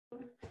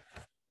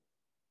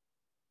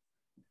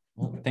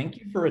Well, thank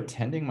you for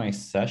attending my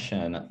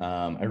session.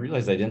 I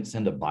realized I didn't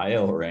send a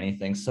bio or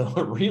anything, so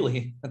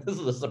really, this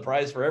is a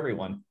surprise for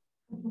everyone.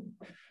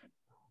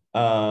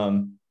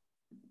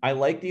 I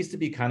like these to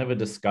be kind of a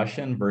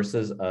discussion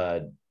versus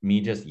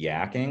me just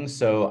yakking.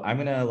 So I'm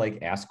gonna like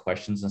ask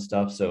questions and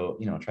stuff. So,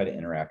 try to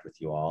interact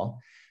with you all.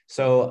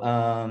 So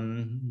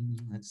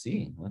let's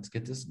see, let's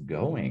get this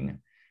going.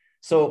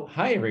 So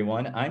hi,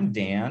 everyone. I'm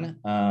Dan,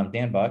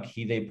 Dan Buck,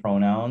 he, they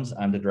pronouns.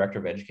 I'm the Director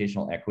of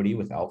Educational Equity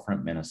with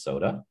Outfront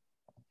Minnesota.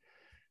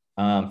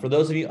 For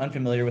those of you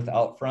unfamiliar with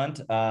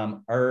Outfront,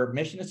 our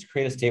mission is to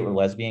create a state where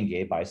lesbian,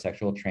 gay,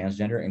 bisexual,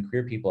 transgender, and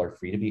queer people are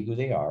free to be who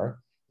they are,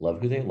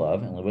 love who they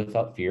love, and live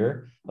without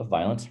fear of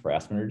violence,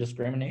 harassment, or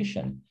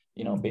discrimination.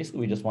 Basically,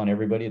 we just want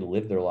everybody to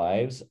live their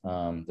lives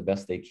the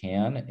best they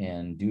can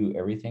and do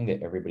everything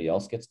that everybody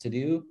else gets to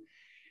do.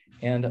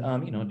 And,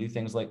 do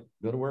things like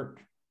go to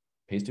work,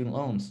 pay student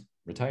loans,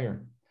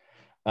 retire.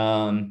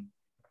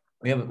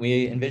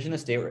 We envision a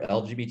state where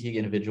LGBT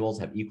individuals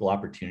have equal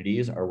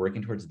opportunities, are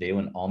working towards a day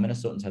when all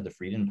Minnesotans have the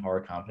freedom and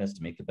power, confidence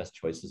to make the best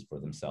choices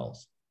for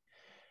themselves.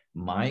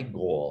 My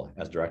goal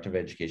as Director of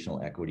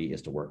Educational Equity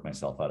is to work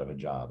myself out of a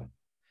job.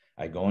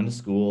 I go into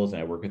schools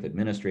and I work with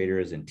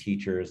administrators and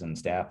teachers and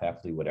staff,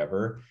 faculty,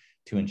 whatever,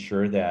 to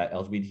ensure that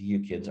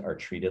LGBTQ kids are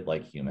treated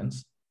like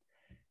humans.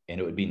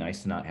 And it would be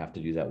nice to not have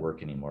to do that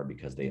work anymore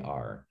because they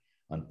are.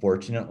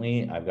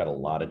 Unfortunately, I've got a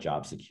lot of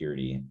job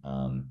security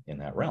in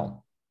that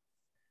realm.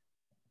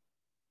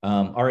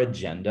 Our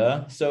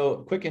agenda.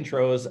 So quick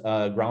intros,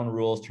 ground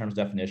rules, terms,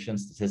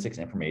 definitions, statistics,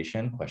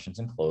 information, questions,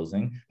 and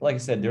closing. But like I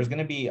said, there's going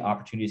to be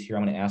opportunities here.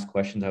 I'm going to ask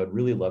questions. I would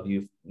really love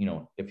you,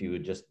 if you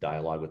would just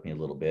dialogue with me a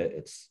little bit.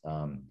 It's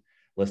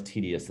less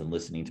tedious than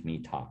listening to me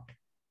talk.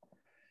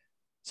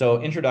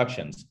 So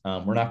introductions.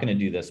 We're not going to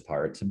do this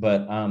part,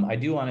 but I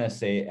do want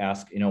to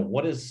ask,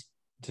 what is,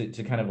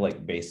 to kind of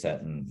like base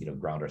set and,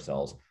 ground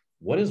ourselves,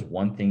 what is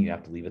one thing you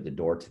have to leave at the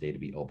door today to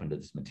be open to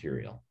this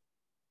material?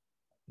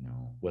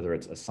 Whether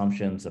it's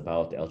assumptions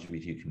about the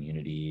LGBT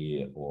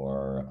community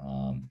or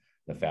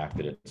the fact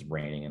that it's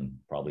raining and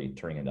probably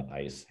turning into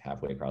ice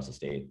halfway across the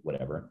state,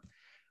 whatever.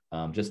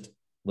 Just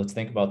let's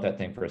think about that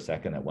thing for a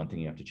second, that one thing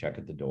you have to check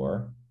at the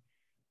door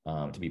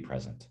to be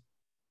present.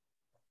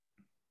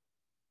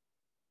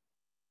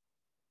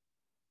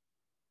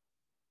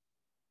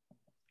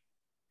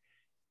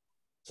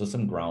 So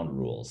some ground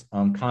rules.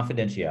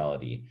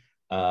 Confidentiality.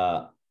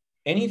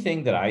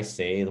 Anything that I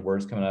say, the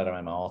words coming out of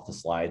my mouth, the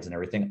slides and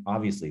everything,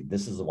 obviously,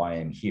 this is why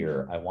I'm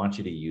here. I want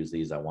you to use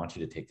these. I want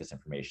you to take this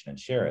information and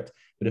share it.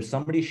 But if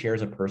somebody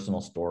shares a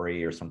personal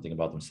story or something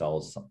about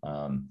themselves,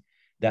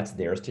 that's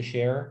theirs to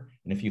share.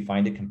 And if you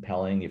find it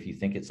compelling, if you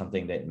think it's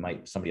something that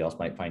somebody else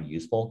might find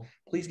useful,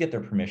 please get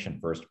their permission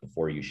first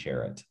before you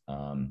share it,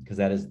 because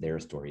that is their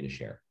story to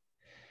share.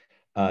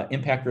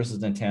 Impact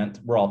versus intent,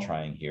 we're all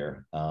trying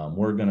here.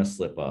 We're going to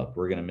slip up.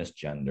 We're going to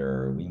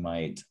misgender. We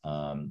might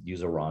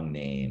use a wrong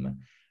name.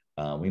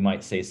 We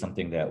might say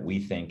something that we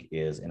think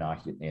is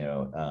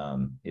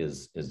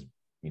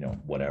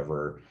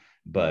whatever,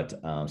 but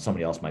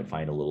somebody else might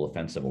find a little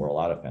offensive or a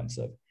lot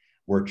offensive.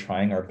 We're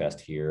trying our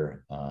best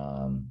here.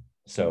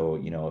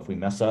 So, if we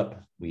mess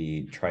up,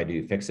 we try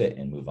to fix it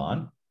and move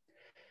on.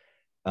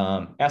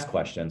 Ask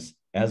questions.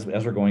 As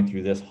we're going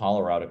through this,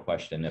 holler out a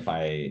question.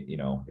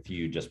 If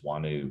you just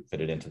want to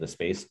fit it into the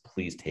space,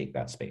 please take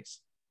that space.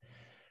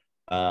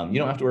 You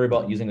don't have to worry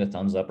about using the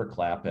thumbs up or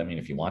clap. I mean,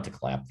 if you want to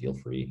clap, feel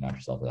free, knock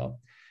yourself out.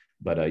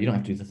 But you don't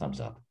have to do the thumbs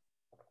up,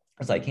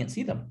 because I can't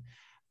see them.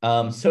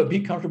 So be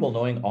comfortable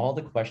knowing all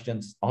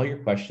your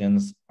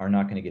questions are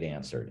not going to get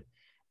answered.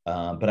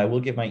 But I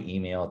will give my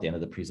email at the end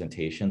of the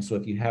presentation. So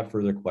if you have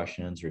further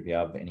questions or if you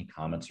have any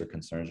comments or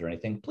concerns or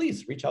anything,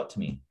 please reach out to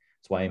me.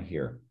 That's why I'm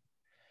here.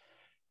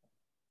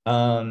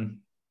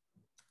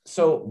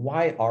 So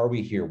why are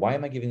we here? Why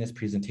am I giving this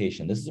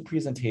presentation? This is a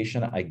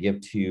presentation I give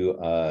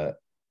to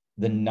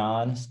the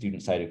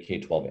non-student side of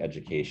K-12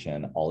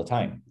 education all the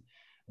time.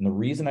 And the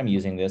reason I'm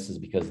using this is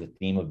because the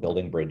theme of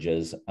building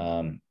bridges,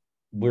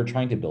 we're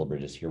trying to build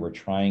bridges here. We're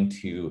trying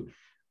to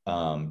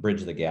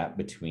bridge the gap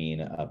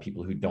between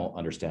people who don't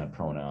understand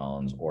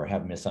pronouns or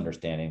have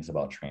misunderstandings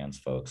about trans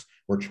folks.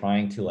 We're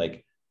trying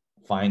to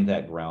find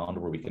that ground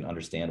where we can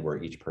understand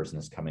where each person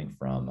is coming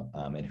from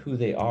and who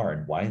they are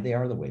and why they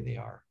are the way they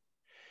are.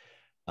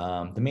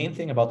 The main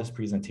thing about this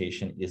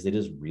presentation is it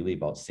is really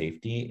about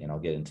safety, and I'll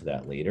get into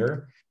that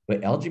later,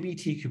 but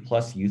LGBTQ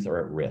plus youth are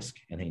at risk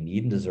and they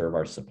need and deserve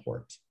our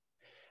support.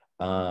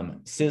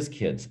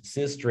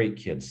 Cis straight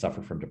kids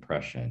suffer from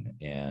depression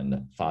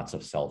and thoughts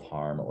of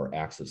self-harm or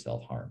acts of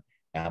self-harm.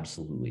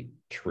 Absolutely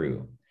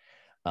true.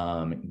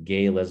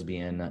 Gay,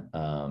 lesbian,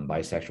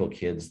 bisexual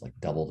kids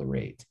double the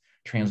rate.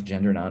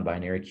 Transgender,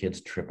 non-binary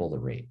kids triple the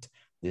rate.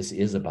 This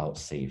is about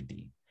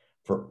safety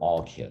for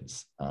all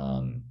kids.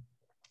 And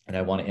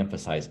I want to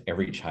emphasize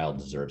every child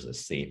deserves a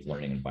safe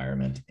learning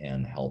environment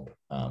and help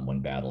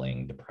when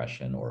battling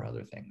depression or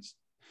other things.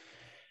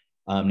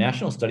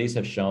 National studies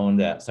have shown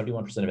that 71%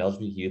 of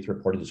LGBT youth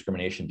reported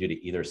discrimination due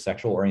to either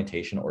sexual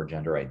orientation or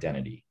gender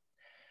identity.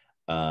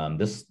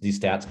 These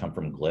stats come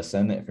from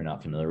Glisten. If you're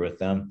not familiar with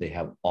them, they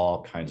have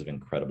all kinds of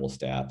incredible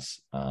stats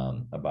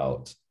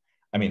about,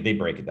 I mean, they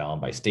break it down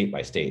by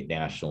state,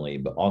 nationally,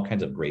 but all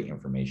kinds of great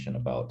information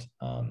about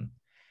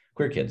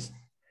queer kids.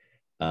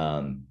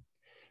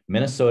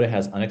 Minnesota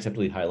has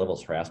unacceptably high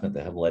levels of harassment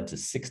that have led to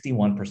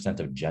 61%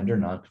 of gender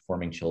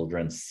nonconforming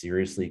children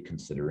seriously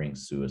considering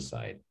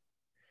suicide.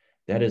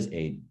 That is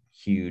a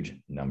huge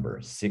number,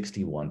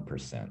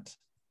 61%.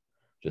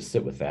 Just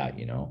sit with that,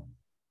 you know.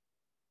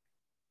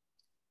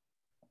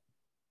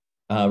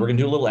 We're going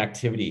to do a little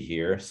activity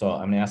here. So I'm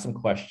going to ask some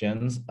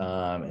questions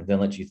and then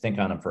let you think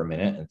on them for a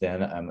minute. And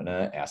then I'm going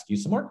to ask you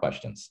some more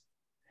questions.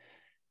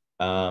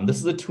 This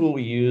is a tool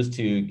we use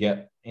to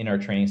get in our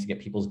trainings to get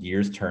people's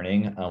gears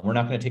turning. We're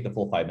not going to take the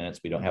full 5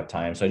 minutes. We don't have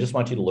time. So I just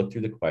want you to look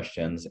through the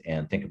questions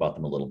and think about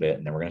them a little bit.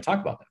 And then we're going to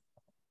talk about them.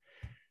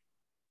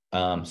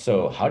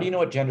 So how do you know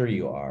what gender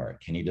you are?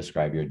 Can you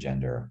describe your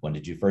gender? When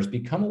did you first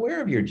become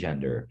aware of your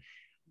gender?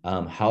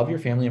 How have your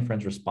family and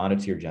friends responded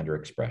to your gender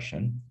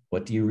expression?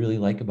 What do you really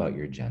like about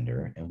your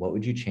gender? And what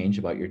would you change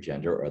about your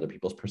gender or other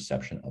people's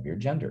perception of your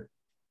gender?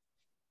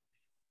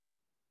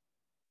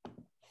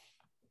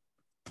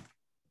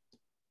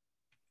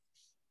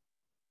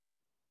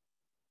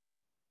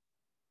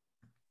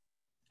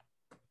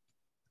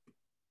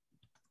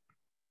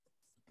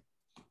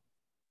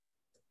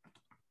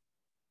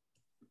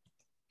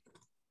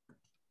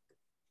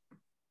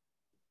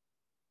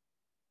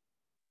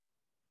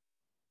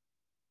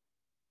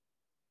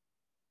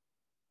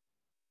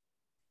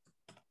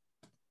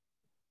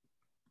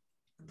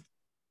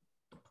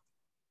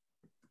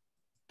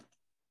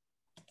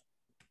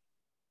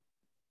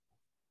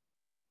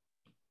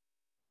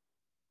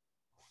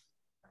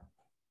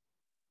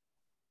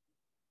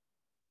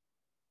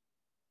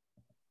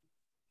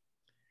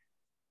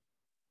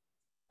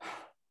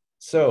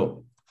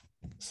 So,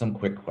 some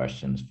quick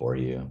questions for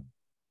you.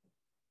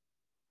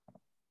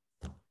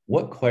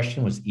 What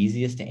question was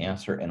easiest to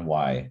answer and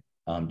why?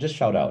 Just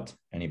shout out,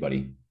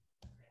 anybody.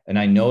 And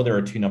I know there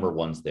are 2 number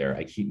 1s there.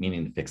 I keep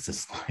meaning to fix this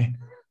slide.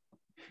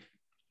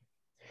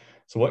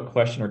 So what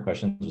question or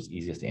questions was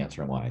easiest to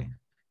answer and why?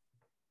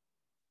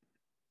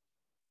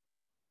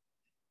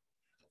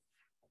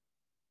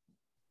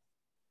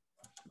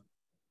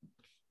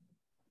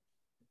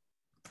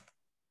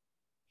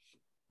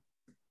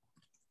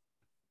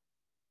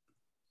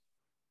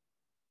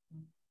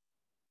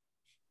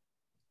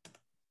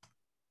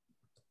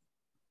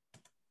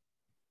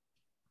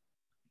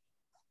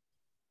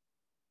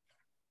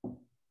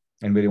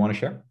 Anybody want to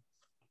share?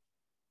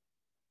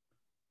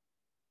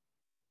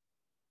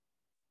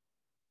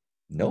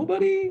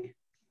 Nobody?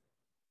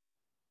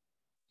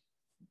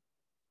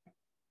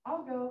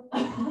 I'll go.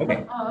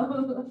 Okay.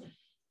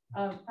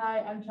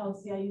 Hi, I'm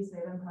Chelsea. I use they,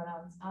 them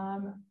pronouns.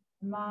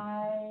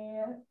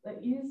 The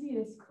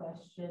easiest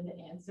question to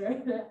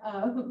answer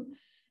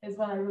is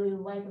what I really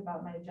like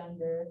about my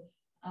gender.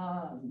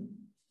 And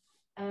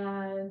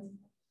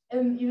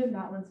even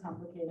that one's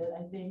complicated.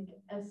 I think,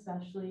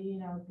 especially, you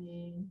know,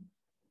 being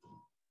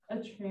a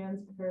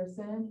trans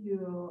person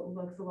who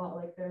looks a lot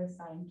like their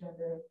assigned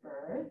gender at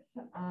birth.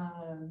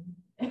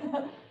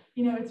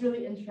 You know, it's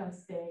really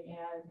interesting.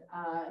 And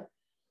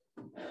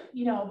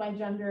you know, my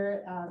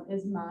gender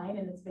is mine,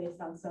 and it's based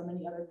on so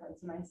many other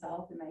parts of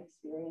myself and my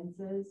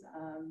experiences.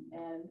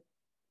 And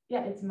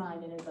yeah, it's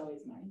mine and it's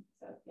always mine.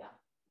 So yeah.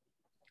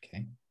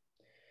 Okay.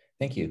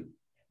 Thank you.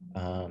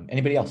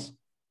 Anybody else?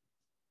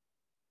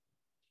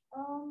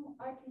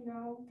 I can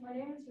go. My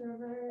name is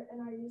River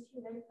and I use he,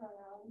 they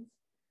pronouns.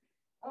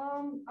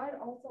 I'd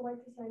also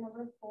like to say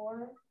number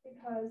 4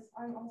 because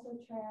I'm also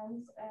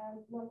trans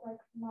and look like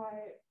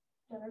my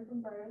gender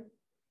from birth.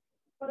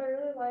 But I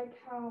really like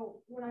how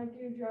when I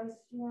do dress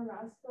more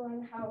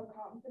masculine, how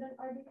confident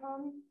I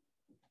become.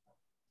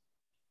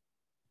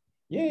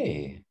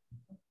 Yay.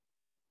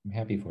 I'm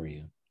happy for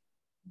you.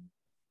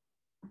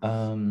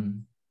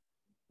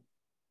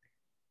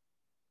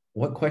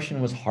 What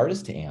question was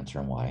hardest to answer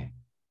and why?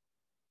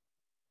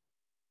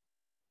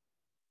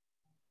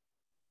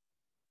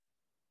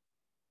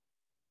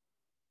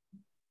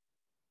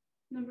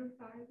 Number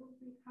 5 will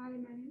be hi, my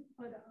name is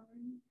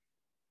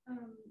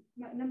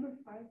my number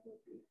 5 will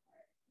be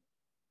hard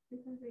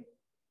because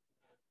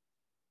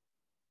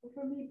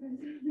for me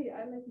personally,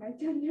 I like my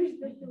gender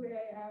just the way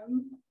I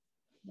am.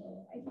 I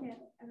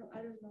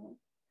don't know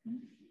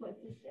what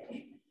to say.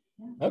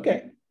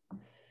 Okay.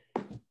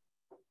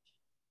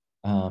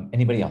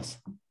 Anybody else?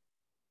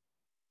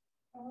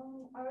 I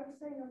would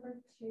say number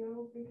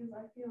 2 because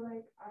I feel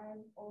like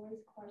I've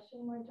always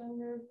questioned my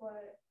gender,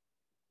 but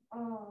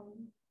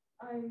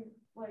I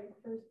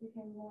first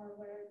became more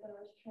aware that I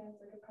was trans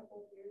like a couple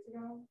of years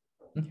ago.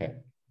 Okay.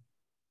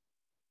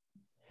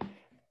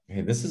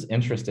 Okay, this is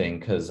interesting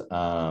because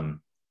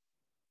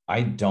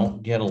I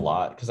don't get a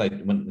lot because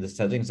when the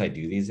settings I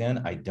do these in,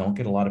 I don't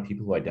get a lot of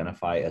people who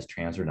identify as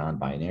trans or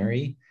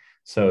non-binary.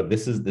 So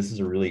this is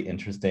a really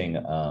interesting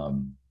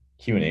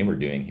Q&A we're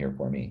doing here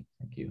for me.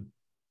 Thank you.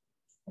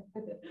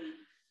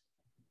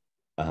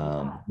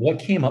 What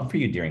came up for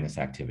you during this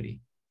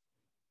activity?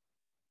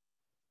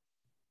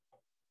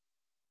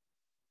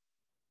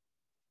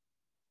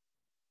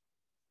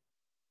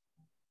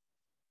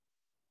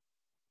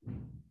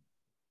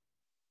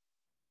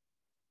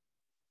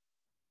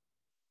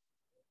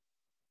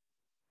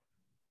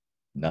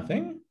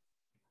 Nothing?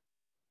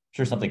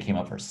 Sure, something came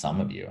up for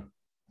some of you.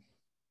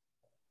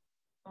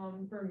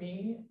 For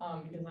me,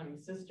 because I'm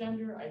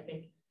cisgender, I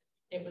think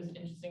it was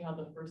interesting how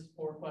the first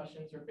 4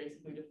 questions are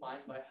basically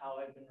defined by how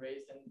I've been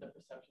raised and the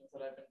perceptions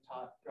that I've been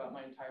taught throughout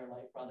my entire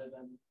life, rather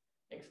than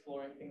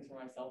exploring things for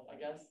myself, I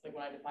guess. Like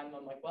when I define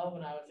them, I'm like, well,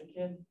 when I was a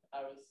kid,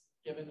 I was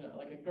given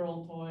like a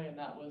girl toy, and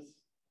that was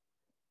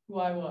who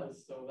I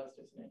was. So that's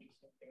just an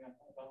interesting thing I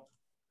thought about.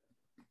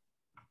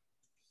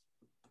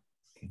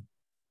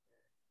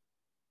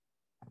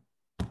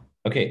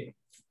 Okay,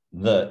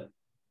 the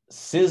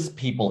cis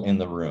people in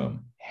the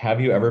room,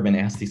 have you ever been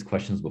asked these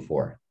questions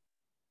before?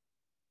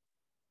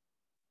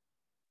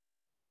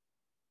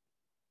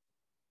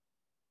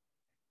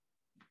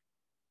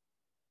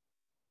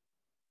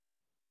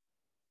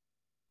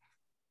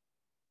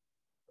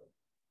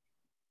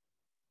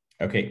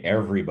 Okay,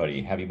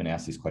 everybody, have you been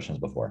asked these questions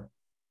before?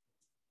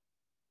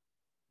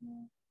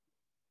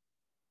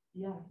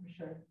 Yeah, for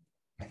sure.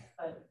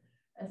 But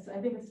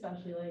I think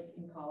especially like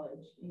in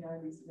college,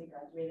 I'm recently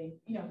graduating,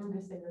 from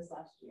just this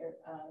last year.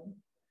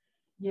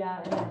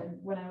 Yeah, and then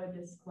when I would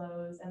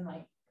disclose, and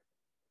like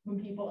when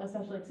people,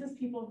 especially like cis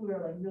people who are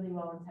like really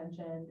well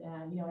intentioned,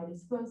 and I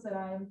disclose that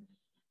I'm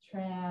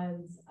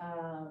trans,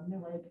 they're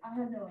like, I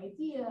had no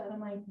idea, and I'm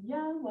like,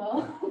 yeah,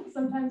 well,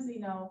 sometimes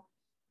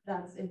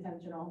that's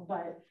intentional,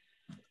 but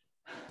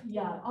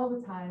yeah, all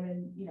the time.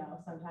 And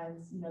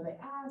sometimes they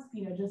ask,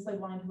 just like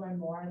wanting to learn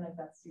more, and like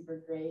that's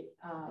super great.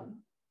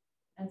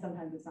 And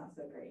sometimes it's not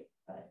so great,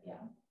 but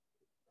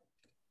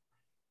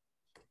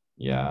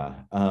yeah.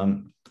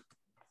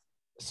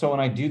 So when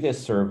I do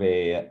this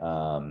survey,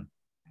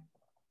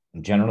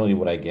 generally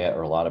what I get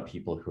are a lot of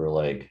people who are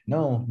like,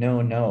 no,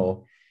 no,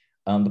 no.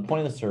 The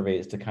point of the survey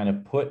is to kind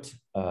of put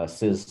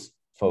cis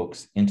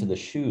folks into the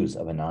shoes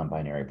of a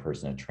non-binary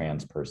person, a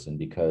trans person,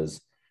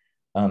 because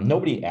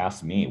nobody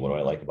asked me what do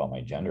I like about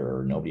my gender,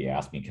 or nobody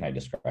asked me, can I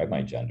describe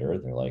my gender?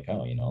 They're like,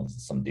 oh, this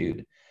is some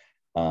dude.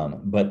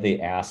 But they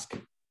ask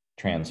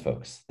trans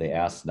folks, they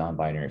ask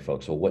non-binary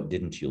folks, well, what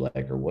didn't you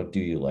like, or what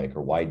do you like,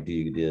 or why do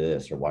you do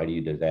this, or why do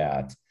you do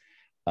that?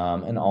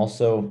 And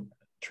also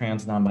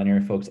trans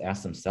non-binary folks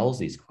ask themselves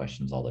these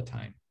questions all the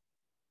time.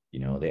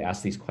 They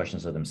ask these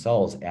questions of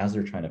themselves as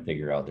they're trying to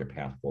figure out their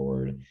path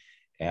forward.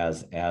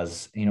 As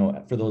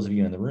for those of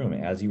you in the room,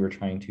 as you were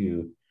trying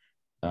to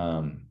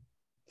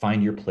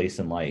find your place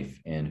in life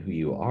and who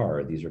you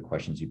are, these are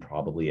questions you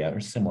probably, or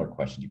similar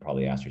questions you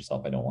probably ask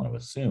yourself. I don't want to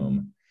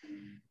assume.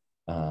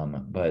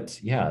 But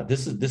yeah,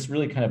 this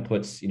really kind of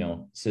puts,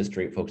 cis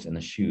straight folks in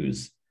the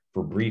shoes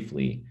for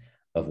briefly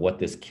of what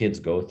this kids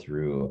go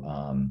through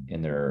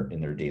in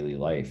their daily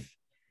life,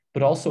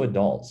 but also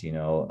adults.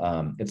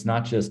 It's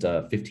not just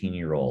a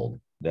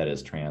 15-year-old that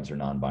is trans or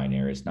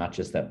non-binary. It's not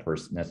just that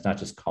person. That's not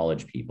just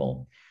college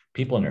people.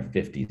 People in their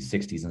 50s,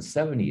 60s, and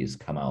 70s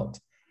come out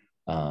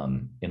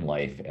in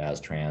life as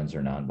trans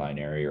or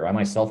non-binary. Or I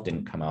myself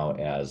didn't come out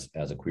as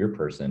a queer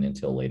person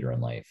until later in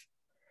life.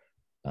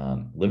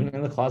 Living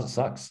in the closet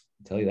sucks,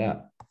 I'll tell you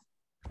that.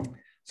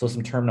 So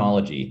some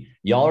terminology.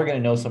 Y'all are going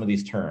to know some of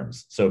these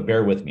terms, so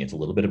bear with me. It's a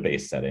little bit of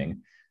base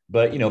setting,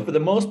 but for the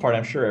most part,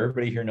 I'm sure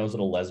everybody here knows what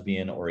a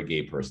lesbian or a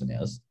gay person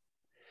is.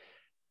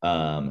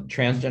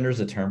 Transgender is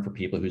a term for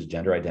people whose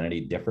gender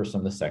identity differs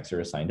from the sex they're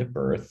assigned at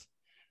birth.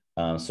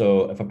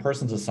 So if a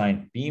person's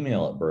assigned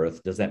female at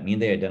birth, does that mean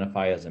they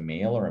identify as a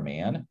male or a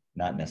man?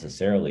 Not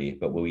necessarily,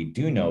 but what we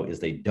do know is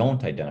they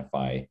don't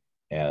identify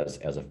as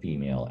a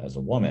female, as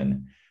a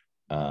woman.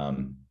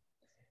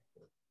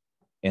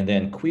 And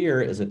then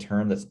queer is a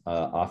term that's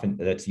often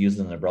used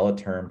as an umbrella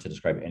term to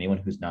describe anyone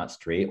who's not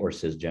straight or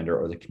cisgender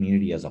or the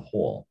community as a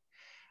whole.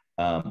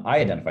 I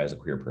identify as a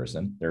queer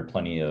person. There are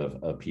plenty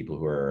of people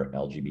who are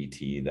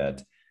LGBT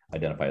that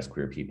identify as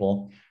queer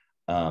people,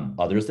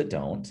 others that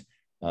don't.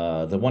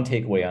 The one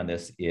takeaway on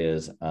this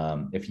is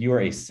if you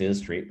are a cis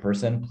straight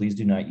person, please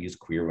do not use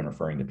queer when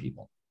referring to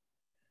people,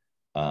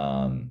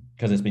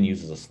 because it's been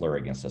used as a slur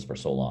against us for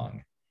so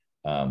long.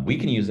 We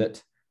can use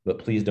it, but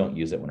please don't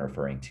use it when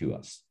referring to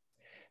us.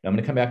 Now I'm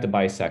going to come back to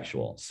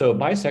bisexual. So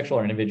bisexual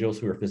are individuals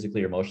who are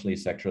physically or emotionally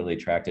sexually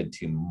attracted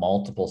to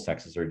multiple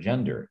sexes or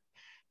gender.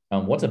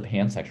 What's a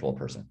pansexual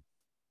person?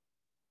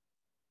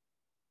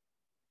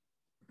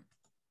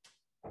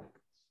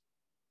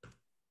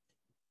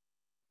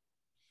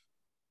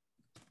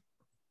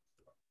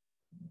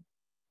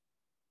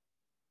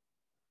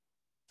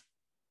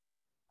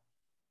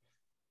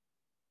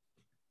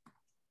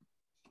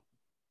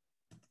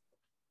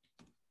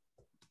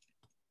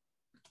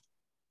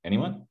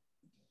 Anyone?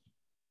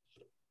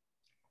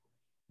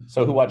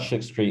 So who watched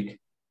Schitt's Creek?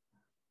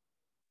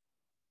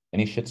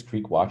 Any Schitt's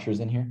Creek watchers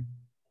in here?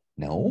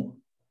 No?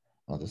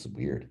 Oh, this is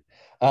weird.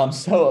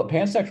 So a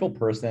pansexual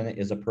person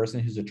is a person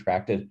who's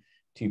attracted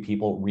to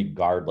people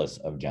regardless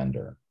of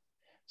gender.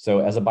 So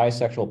as a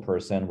bisexual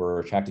person, we're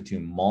attracted to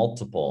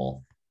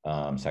multiple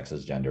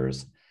sexes,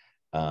 genders.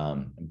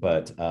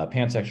 But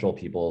pansexual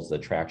people's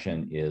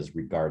attraction is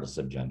regardless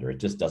of gender. It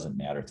just doesn't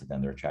matter to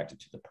them. They're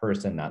attracted to the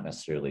person, not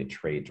necessarily a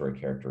trait or a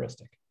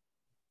characteristic.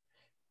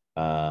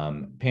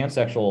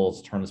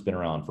 Pansexual term has been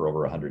around for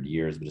over 100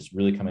 years, but it's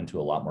really come into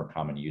a lot more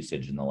common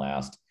usage in the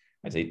last,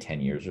 I'd say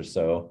 10 years or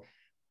so,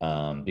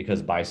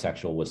 because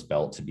bisexual was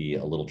felt to be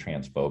a little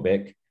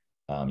transphobic.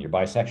 You're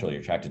bisexual,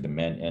 you're attracted to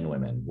men and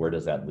women. Where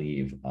does that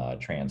leave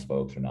trans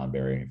folks or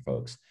non-binary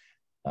folks?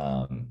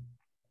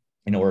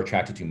 We're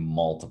attracted to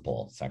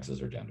multiple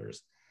sexes or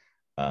genders.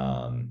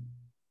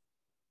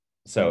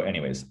 So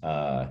anyways,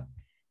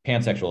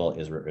 pansexual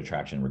is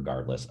attraction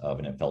regardless of,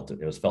 and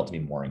it was felt to be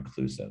more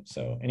inclusive.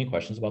 So any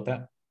questions about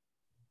that?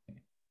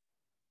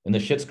 In the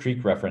Schitt's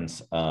Creek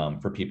reference,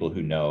 for people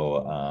who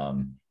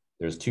know,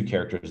 there's two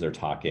characters they're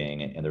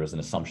talking, and there was an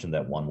assumption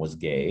that one was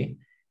gay,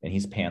 and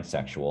he's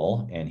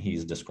pansexual, and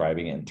he's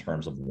describing it in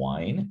terms of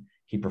wine.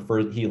 He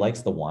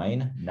likes the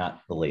wine,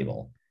 not the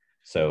label.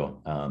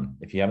 So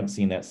if you haven't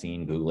seen that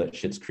scene, Google it,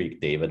 Schitt's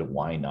Creek, David,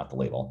 wine, not the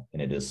label,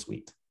 and it is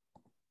sweet.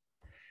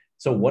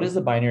 So what is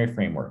the binary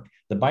framework?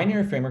 The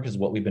binary framework is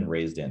what we've been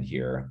raised in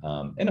here,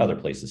 and other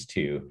places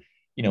too.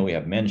 We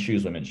have men's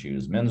shoes, women's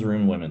shoes, men's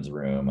room, women's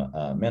room,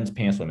 men's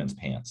pants, women's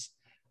pants.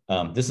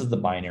 This is the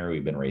binary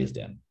we've been raised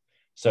in.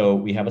 So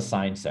we have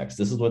assigned sex.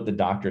 This is what the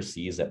doctor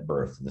sees at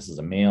birth. This is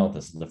a male,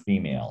 this is a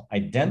female.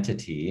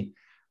 Identity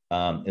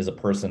is a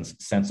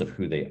person's sense of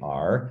who they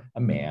are,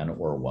 a man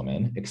or a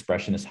woman.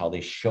 Expression is how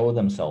they show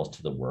themselves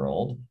to the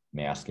world,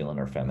 masculine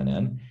or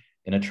feminine.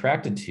 And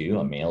attracted to,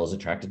 a male is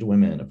attracted to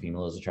women, a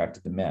female is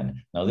attracted to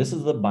men. Now, this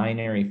is the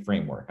binary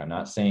framework. I'm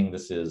not saying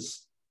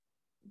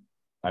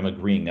I'm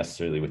agreeing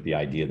necessarily with the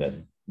idea that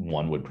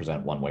one would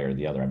present one way or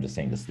the other. I'm just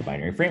saying this is the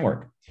binary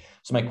framework.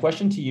 So my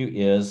question to you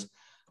is,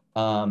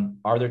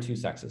 are there two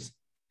sexes?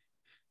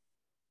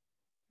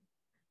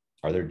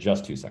 Are there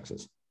just two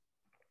sexes?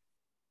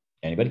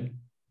 Anybody?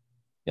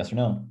 Yes or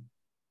no?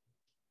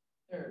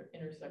 There are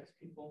intersex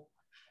people.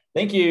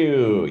 Thank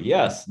you.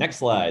 Yes. Next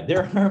slide.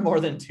 There are more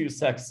than two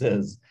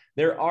sexes.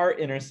 There are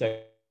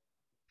intersex.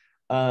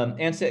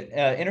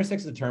 Intersex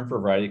is a term for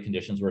a variety of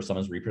conditions where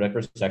someone's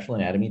reproductive or sexual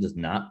anatomy does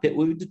not fit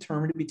what we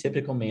determine to be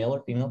typical male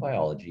or female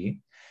biology.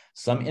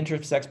 Some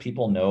intersex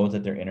people know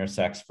that they're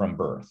intersex from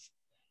birth.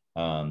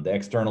 The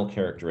external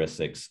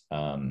characteristics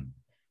are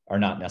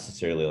not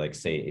necessarily like,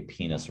 say, a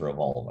penis or a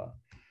vulva.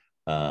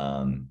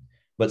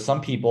 But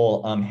some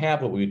people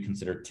have what we would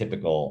consider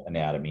typical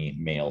anatomy,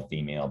 male,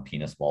 female,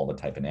 penis, vulva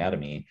type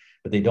anatomy,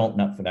 but they don't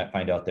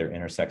find out they're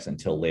intersex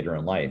until later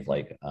in life.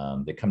 Like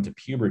they come to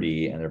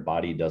puberty and their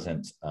body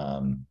doesn't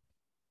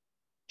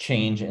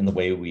change in the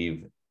way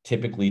we've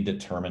typically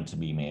determined to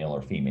be male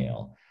or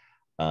female.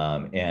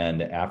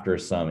 And after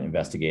some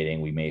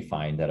investigating, we may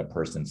find that a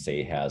person,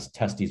 say, has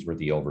testes where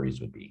the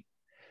ovaries would be.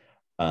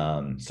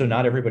 So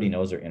not everybody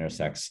knows they're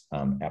intersex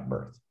at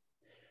birth.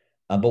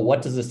 But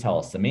what does this tell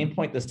us? The main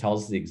point this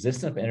tells us, the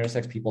existence of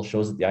intersex people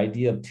shows that the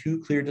idea of two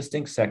clear,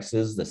 distinct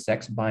sexes, the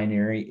sex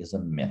binary, is a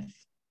myth.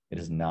 It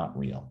is not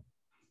real.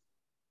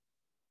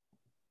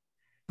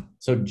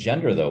 So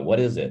gender, though, what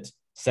is it?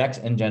 Sex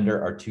and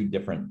gender are two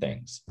different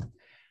things.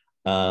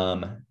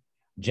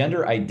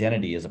 Gender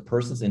identity is a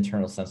person's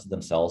internal sense of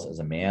themselves as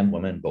a man,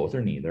 woman, both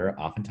or neither,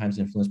 oftentimes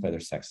influenced by their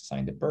sex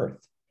assigned at birth.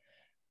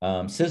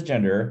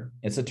 Cisgender,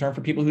 it's a term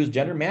for people whose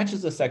gender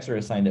matches the sex are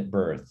assigned at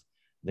birth.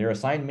 They're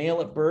assigned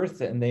male at birth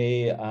and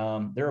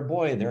they're a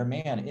boy, they're a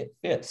man. It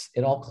fits,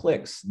 it all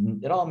clicks,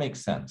 it all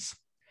makes sense.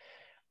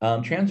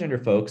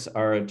 Transgender folks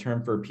are a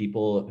term for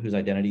people whose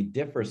identity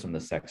differs from the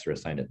sex they're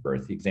assigned at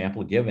birth. The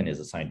example given is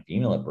assigned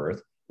female at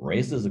birth,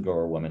 raised as a girl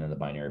or woman in the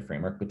binary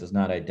framework, but does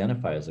not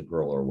identify as a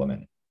girl or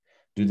woman.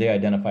 Do they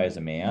identify as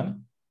a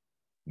man?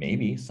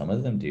 Maybe, some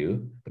of them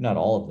do, but not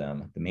all of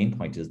them. The main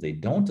point is they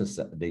don't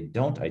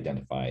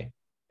identify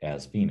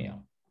as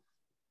female.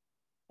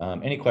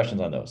 Any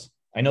questions on those?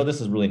 I know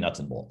this is really nuts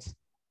and bolts,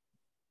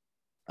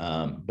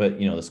 but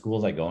the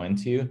schools I go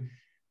into,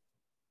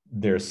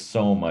 there's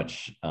so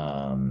much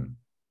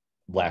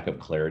lack of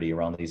clarity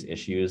around these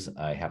issues.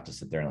 I have to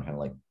sit there and kind of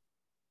like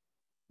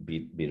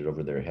beat it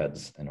over their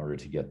heads in order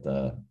to get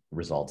the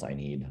results I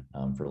need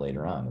for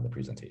later on in the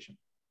presentation.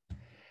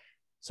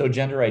 So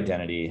gender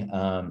identity.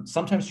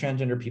 Sometimes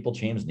transgender people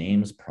change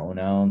names,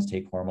 pronouns,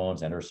 take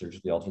hormones, and or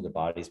surgically alter their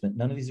bodies, but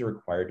none of these are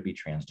required to be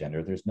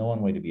transgender. There's no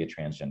one way to be a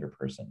transgender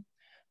person.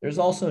 There's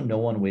also no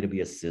one way to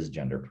be a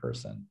cisgender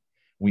person.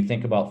 When we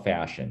think about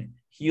fashion,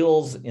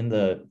 heels in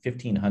the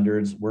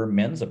 1500s were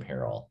men's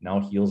apparel. Now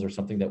heels are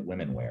something that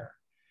women wear.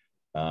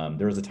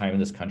 There was a time in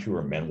this country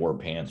where men wore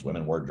pants,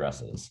 women wore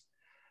dresses.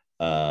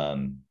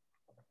 And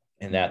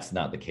that's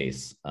not the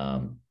case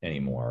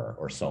anymore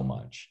or so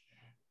much.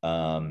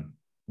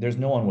 There's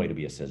no one way to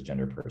be a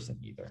cisgender person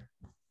either.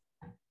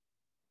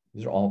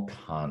 These are all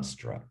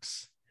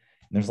constructs.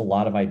 And there's a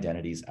lot of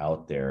identities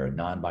out there,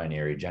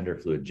 non-binary, gender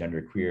fluid,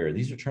 gender queer.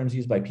 These are terms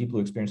used by people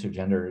who experience their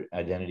gender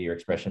identity or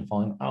expression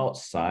falling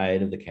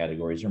outside of the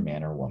categories of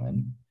man or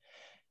woman.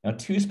 Now,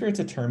 two-spirit's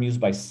a term used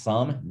by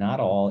some, not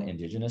all,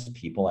 Indigenous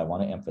people. I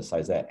want to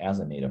emphasize that as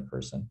a Native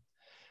person.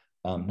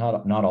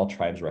 Not all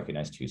tribes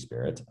recognize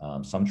two-spirit.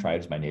 Some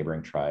tribes, my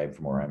neighboring tribe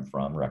from where I'm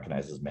from,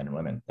 recognizes men and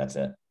women. That's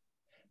it.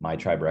 My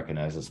tribe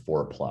recognizes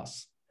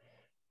 4+.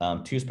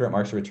 Two-spirit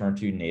marks a return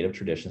to Native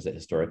traditions that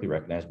historically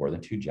recognize more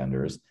than two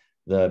genders.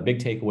 The big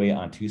takeaway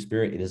on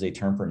two-spirit, it is a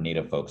term for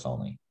Native folks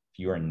only. If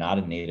you are not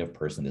a Native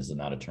person, this is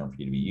not a term for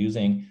you to be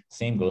using.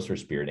 Same goes for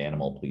spirit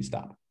animal, please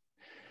stop.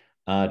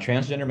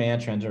 Transgender man,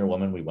 transgender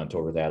woman, we went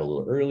over that a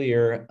little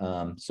earlier.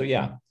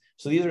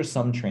 So these are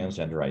some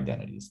transgender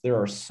identities.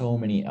 There are so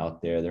many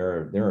out there.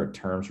 There are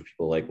terms for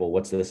people like, well,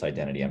 what's this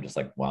identity? I'm just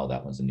like, wow,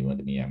 that one's a new one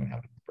to me. I'm gonna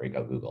have to break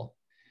out Google.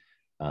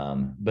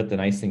 But the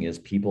nice thing is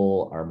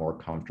people are more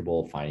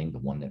comfortable finding the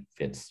one that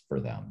fits for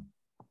them.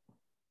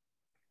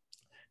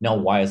 Now,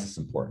 why is this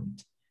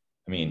important?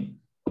 I mean,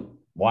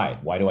 why?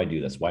 Why do I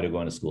do this? Why do I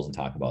go into schools and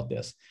talk about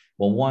this?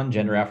 Well, one,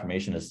 gender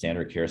affirmation is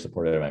standard care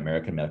supported by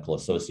American Medical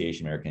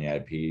Association, American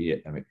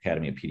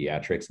Academy of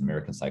Pediatrics, and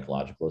American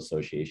Psychological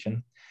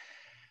Association.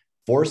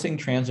 Forcing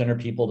transgender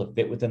people to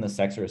fit within the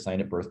sex or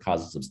assigned at birth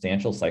causes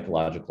substantial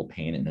psychological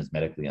pain and is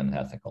medically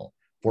unethical.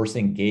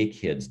 Forcing gay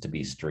kids to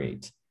be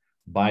straight,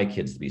 bi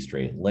kids to be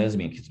straight,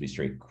 lesbian kids to be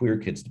straight, queer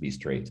kids to be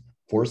straight,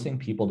 forcing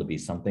people to be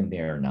something they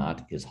are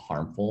not is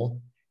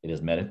harmful, it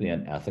is medically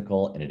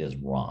unethical, and it is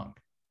wrong.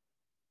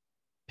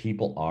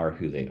 People are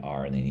who they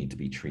are, and they need to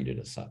be treated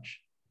as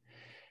such.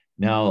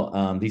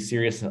 Now, these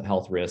serious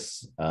health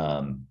risks,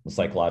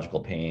 psychological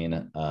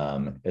pain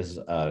is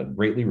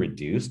greatly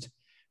reduced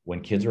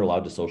when kids are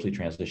allowed to socially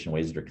transition in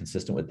ways that are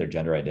consistent with their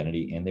gender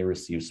identity and they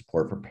receive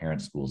support from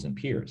parents, schools, and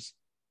peers.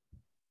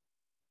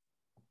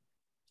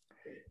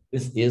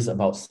 This is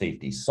about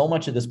safety. So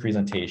much of this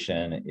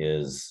presentation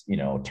is,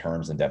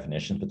 terms and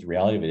definitions, but the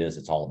reality of it is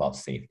it's all about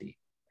safety.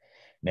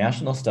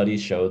 National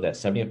studies show that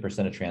 70%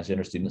 of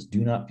transgender students do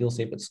not feel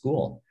safe at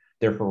school.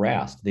 They're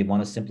harassed. They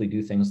want to simply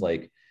do things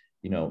like,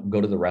 go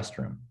to the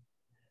restroom,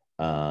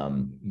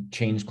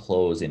 change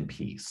clothes in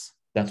peace.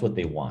 That's what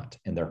they want.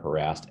 And they're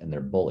harassed and they're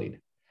bullied.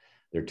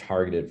 They're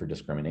targeted for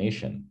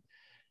discrimination.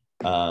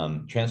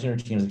 Transgender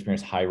teens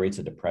experience high rates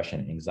of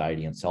depression,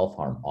 anxiety, and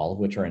self-harm, all of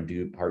which are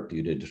in part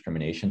due to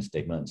discrimination,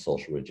 stigma, and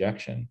social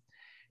rejection.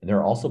 And there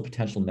are also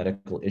potential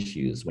medical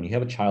issues. When you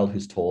have a child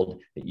who's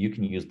told that you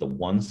can use the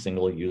one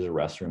single user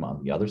restroom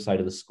on the other side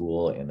of the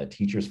school in the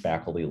teacher's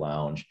faculty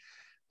lounge,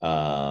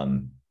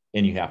 and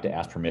you have to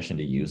ask permission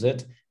to use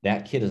it,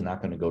 that kid is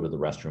not going to go to the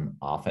restroom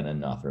often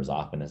enough or as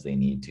often as they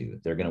need to.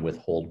 They're going to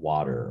withhold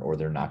water, or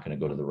they're not going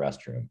to go to the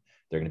restroom.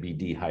 They're going to be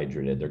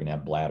dehydrated. They're going to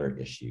have bladder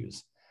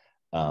issues.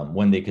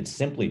 When they could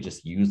simply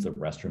just use the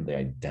restroom they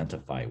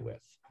identify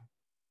with.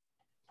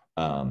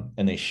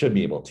 And they should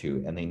be able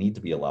to, and they need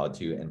to be allowed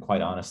to. And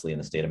quite honestly, in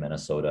the state of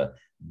Minnesota,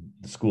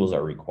 the schools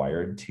are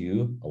required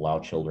to allow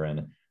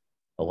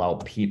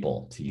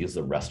people to use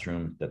the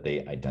restroom that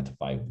they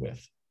identify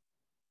with.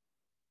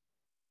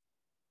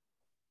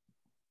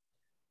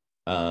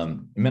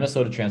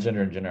 Minnesota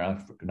transgender and gender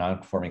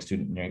non-conforming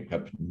student make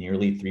up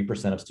nearly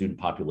 3% of student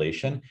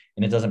population,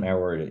 and it doesn't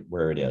matter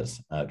where it is.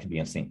 It could be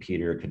in St.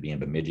 Peter, it could be in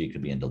Bemidji, it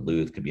could be in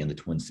Duluth, it could be in the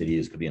Twin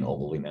Cities, it could be in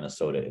Ogilvie,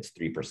 Minnesota. It's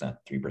 3%,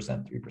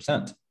 3%,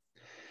 3%.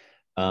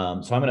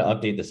 So I'm going to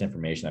update this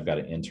information. I've got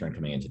an intern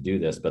coming in to do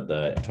this, but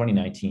the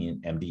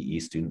 2019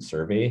 MDE student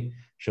survey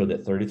showed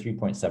that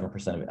 33.7%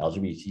 of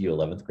LGBTQ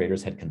 11th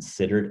graders had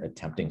considered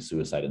attempting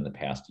suicide in the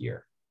past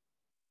year.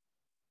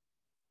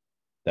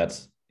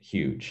 That's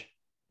huge.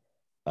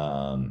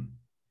 And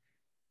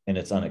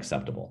it's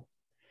unacceptable.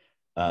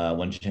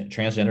 When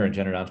transgender and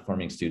gender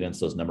nonconforming students,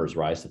 those numbers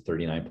rise to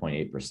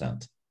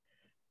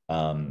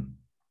 39.8%.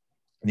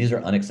 These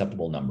are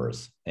unacceptable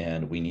numbers,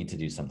 and we need to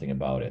do something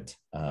about it.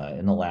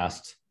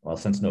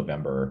 Since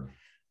November,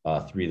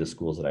 3 of the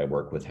schools that I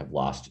work with have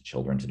lost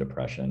children to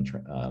depression,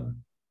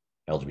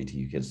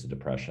 LGBTQ kids to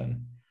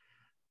depression,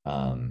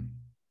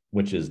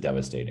 which is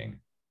devastating.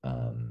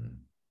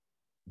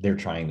 They're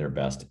trying their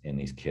best, and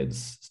these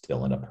kids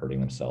still end up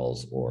hurting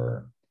themselves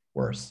or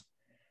worse.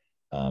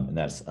 And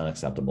that's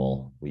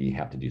unacceptable. We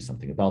have to do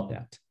something about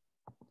that.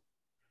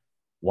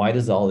 Why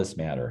does all this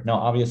matter? Now,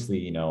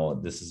 obviously,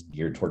 this is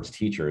geared towards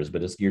teachers,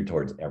 but it's geared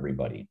towards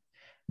everybody.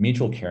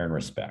 Mutual care and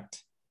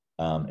respect.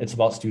 It's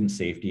about student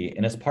safety,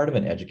 and it's part of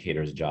an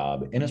educator's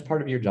job, and it's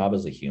part of your job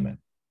as a human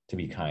to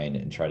be kind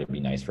and try to be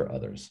nice for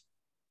others.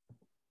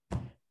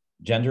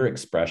 Gender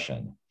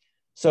expression.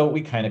 So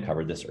we kind of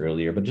covered this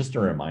earlier, but just a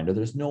reminder,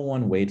 there's no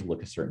one way to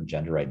look at certain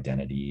gender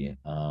identity.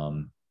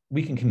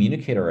 We can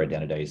communicate our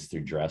identities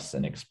through dress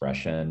and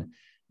expression,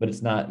 but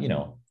it's not,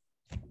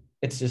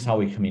 it's just how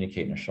we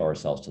communicate and show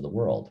ourselves to the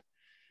world.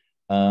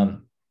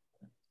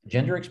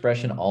 Gender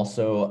expression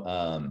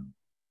also,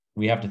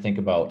 we have to think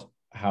about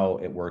how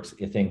it works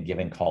within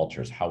given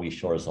cultures, how we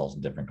show ourselves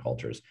in different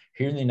cultures.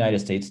 Here in the United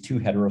States, 2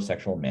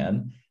 heterosexual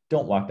men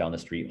don't walk down the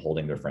street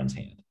holding their friend's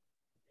hand.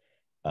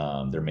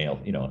 They're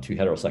male, 2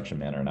 heterosexual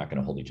men are not going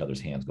to hold each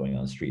other's hands going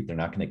on the street. They're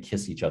not going to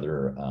kiss each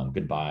other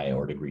goodbye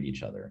or to greet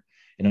each other.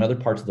 In other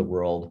parts of the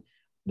world,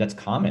 that's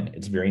common.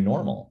 It's very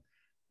normal.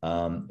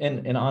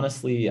 And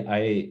honestly,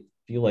 I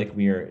feel like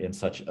we are in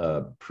such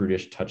a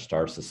prudish,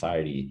 touch-starved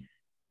society.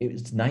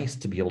 It's nice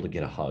to be able to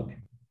get a hug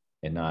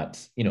and not,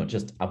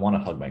 just, I want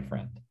to hug my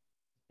friend.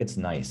 It's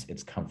nice.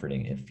 It's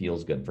comforting. It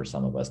feels good for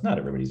some of us. Not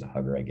everybody's a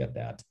hugger. I get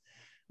that.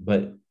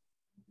 But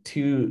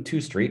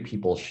two straight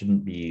people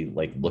shouldn't be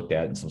like looked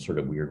at in some sort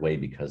of weird way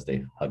because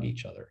they hug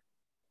each other.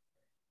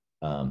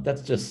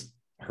 That's just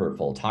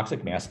hurtful.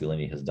 Toxic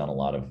masculinity has done a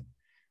lot of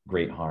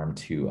great harm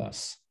to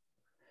us.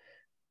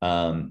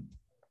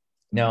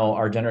 Now,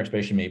 our gender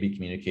expression may be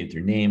communicated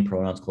through name,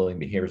 pronouns, clothing,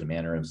 behaviors, and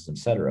mannerisms,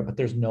 etc. But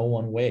there's no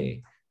one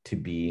way to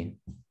be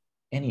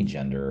any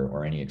gender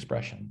or any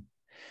expression.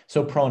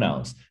 So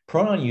pronouns,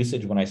 pronoun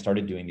usage, when I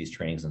started doing these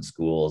trainings in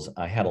schools,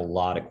 I had a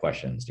lot of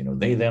questions, you know,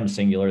 they, them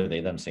singular, or they,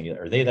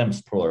 them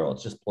plural.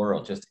 It's just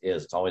plural, it just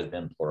is, it's always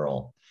been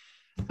plural.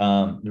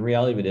 The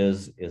reality of it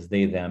is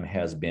they, them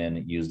has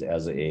been used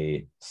as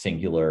a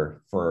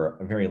singular for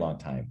a very long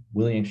time.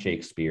 William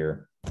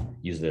Shakespeare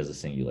used it as a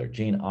singular.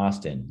 Jane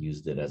Austen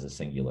used it as a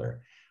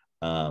singular.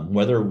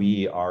 Whether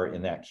we are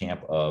in that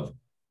camp of,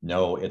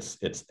 no, it's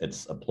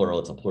a plural,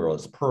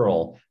 it's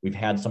pearl. We've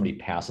had somebody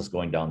pass us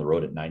going down the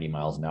road at 90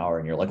 miles an hour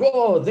and you're like,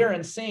 oh, they're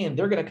insane.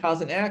 They're going to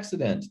cause an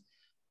accident.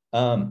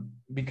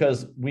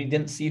 Because we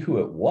didn't see who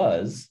it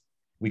was.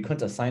 We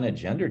couldn't assign a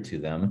gender to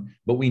them,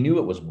 but we knew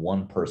it was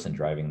one person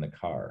driving the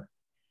car.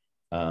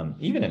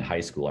 Even in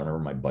high school, I remember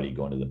my buddy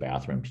going to the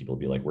bathroom. People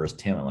would be like, where's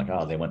Tim? I'm like,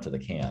 oh, they went to the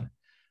can.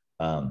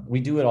 We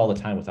do it all the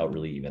time without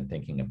really even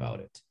thinking about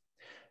it.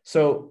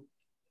 So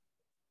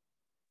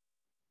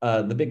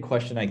the big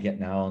question I get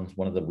now, and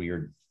one of the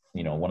weird,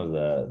 you know, one of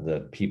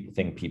the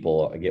thing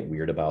people get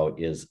weird about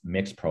is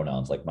mixed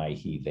pronouns like my,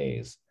 he,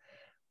 theys.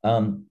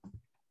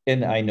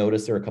 And I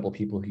noticed there are a couple of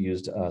people who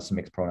used some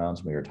mixed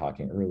pronouns when we were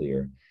talking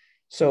earlier.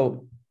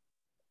 So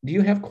do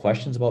you have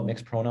questions about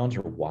mixed pronouns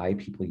or why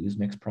people use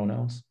mixed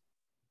pronouns?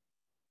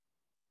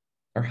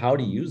 Or how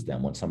to use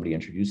them when somebody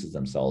introduces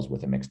themselves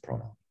with a mixed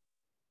pronoun?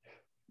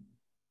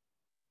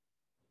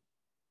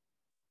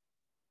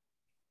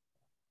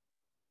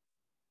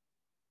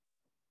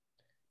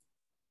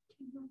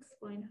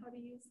 Explain how to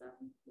use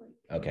them.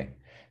 Okay,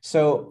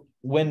 so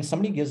when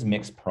somebody gives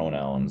mixed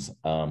pronouns,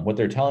 what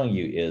they're telling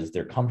you is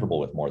they're comfortable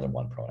with more than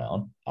one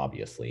pronoun,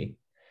 obviously.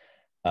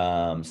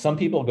 Some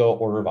people go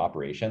order of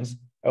operations.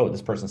 Oh,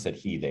 this person said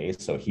he, they,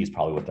 so he's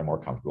probably what they're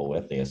more comfortable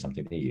with. They have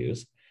something they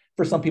use.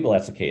 For some people,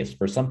 that's the case.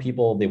 For some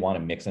people, they want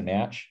to mix and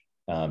match,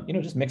 you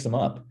know, just mix them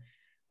up.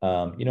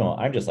 You know,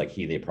 I'm just like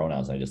he, they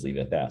pronouns. And I just leave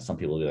it at that. Some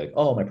people will be like,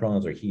 oh, my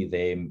pronouns are he,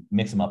 they.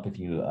 Mix them up if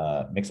you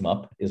mix them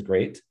up is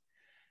great.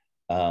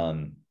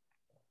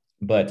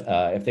 But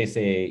if they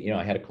say, you know,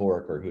 I had a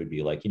coworker who would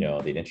be like, you know,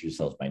 they'd introduce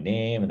themselves by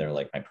name and they're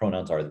like, my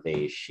pronouns are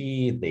they,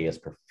 she, they is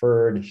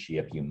preferred, she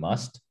if you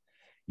must.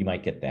 You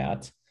might get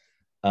that.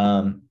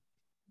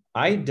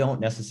 I don't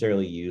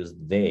necessarily use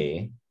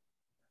they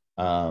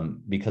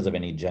because of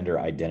any gender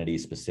identity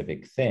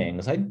specific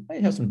things. I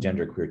have some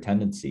gender queer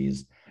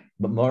tendencies,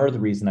 but more of the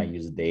reason I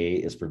use they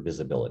is for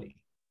visibility.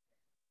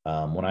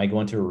 When I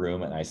go into a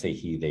room and I say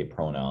he, they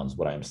pronouns,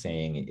 what I'm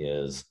saying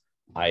is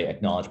I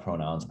acknowledge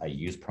pronouns, I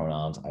use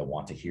pronouns, I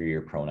want to hear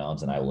your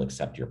pronouns, and I will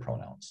accept your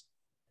pronouns.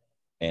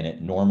 And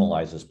it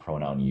normalizes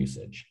pronoun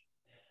usage.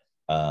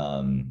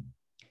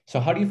 So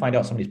how do you find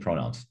out somebody's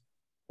pronouns?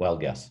 Well,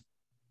 guess.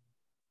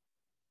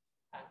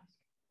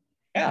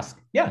 Ask.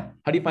 Yeah.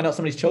 How do you find out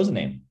somebody's chosen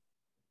name?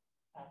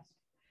 Ask.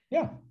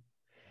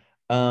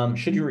 Yeah.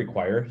 Should you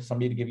require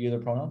somebody to give you their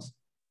pronouns?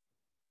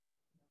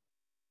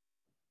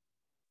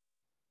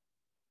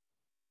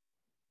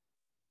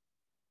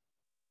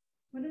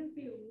 Wouldn't it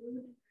be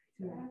rude?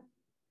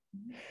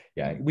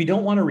 Yeah, we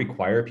don't want to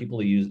require people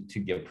to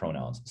give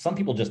pronouns. Some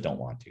people just don't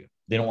want to.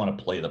 They don't want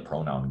to play the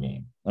pronoun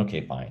game.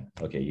 Okay, fine.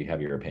 Okay, you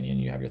have your opinion.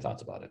 You have your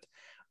thoughts about it.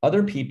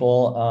 Other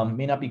people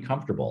may not be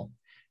comfortable.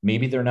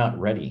 Maybe they're not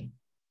ready.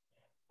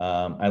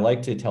 I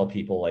like to tell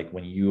people, like,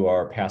 when you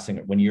are passing,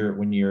 when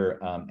you're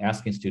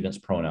asking students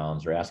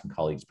pronouns or asking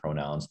colleagues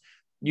pronouns,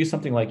 use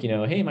something like, you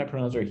know, hey, my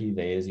pronouns are he,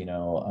 theys, you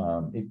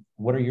know,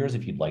 what are yours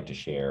if you'd like to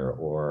share,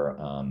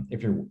 or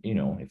if you're, you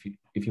know,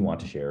 if you want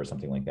to share or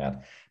something like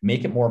that.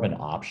 Make it more of an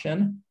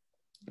option,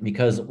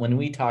 because when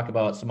we talk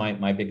about, so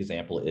my big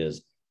example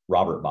is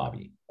Robert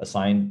Bobby.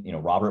 Assigned, you know,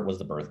 Robert was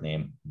the birth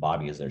name,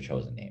 Bobby is their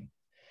chosen name.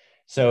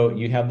 So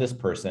you have this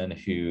person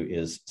who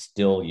is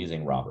still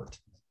using Robert,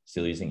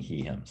 still using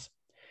he, hims.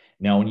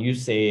 Now, when you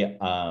say,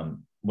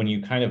 when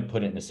you kind of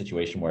put it in a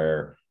situation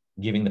where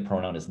giving the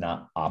pronoun is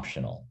not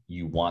optional,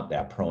 you want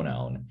that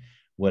pronoun,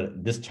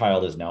 what this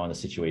child is now in a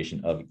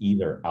situation of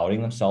either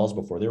outing themselves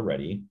before they're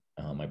ready,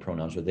 my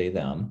pronouns are they,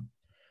 them,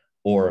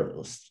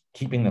 or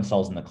keeping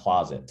themselves in the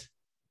closet,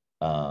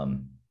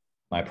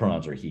 my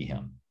pronouns are he,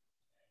 him.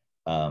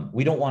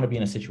 We don't want to be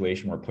in a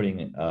situation where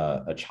putting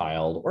a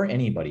child or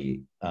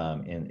anybody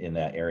in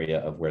that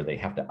area of where they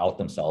have to out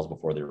themselves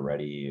before they're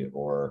ready,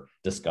 or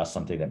discuss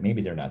something that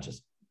maybe they're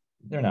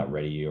not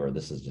ready, or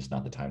this is just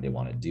not the time they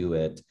want to do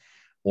it,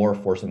 or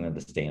forcing them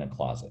to stay in a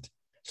closet.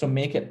 So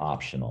make it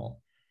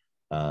optional.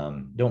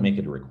 Don't make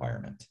it a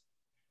requirement.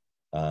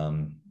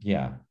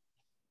 Yeah.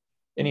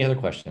 Any other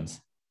questions?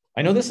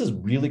 I know this is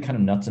really kind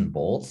of nuts and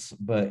bolts,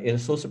 but it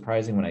is so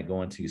surprising when I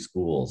go into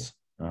schools,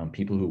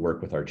 people who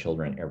work with our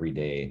children every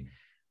day.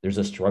 There's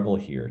a struggle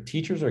here.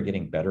 Teachers are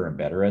getting better and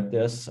better at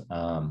this.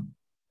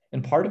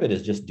 And part of it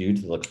is just due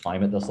to the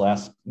climate this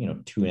last,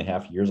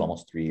 2.5 years,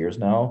 almost 3 years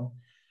now.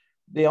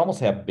 They almost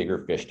have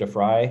bigger fish to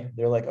fry.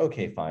 They're like,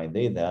 okay, fine,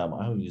 they, them,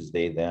 I will use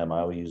they, them,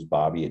 I will use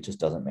Bobby. It just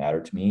doesn't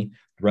matter to me.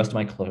 The rest of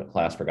my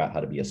class forgot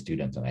how to be a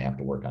student, and I have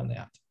to work on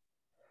that.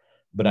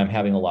 But I'm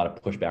having a lot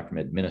of pushback from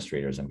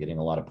administrators. I'm getting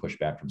a lot of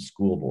pushback from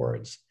school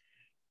boards.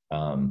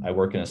 I'm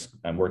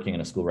working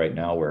in a school right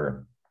now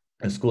where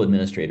a school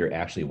administrator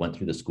actually went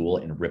through the school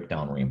and ripped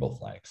down rainbow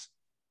flags.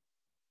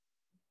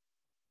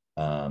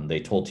 They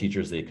told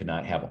teachers they could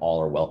not have all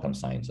or welcome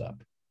signs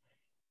up.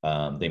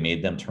 They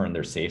made them turn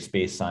their safe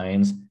space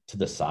signs to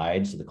the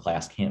side so the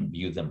class can't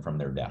view them from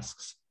their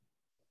desks.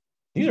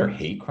 These are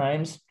hate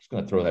crimes. Just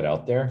going to throw that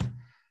out there.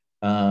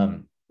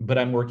 But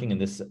I'm working in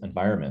this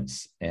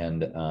environments,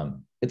 and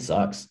it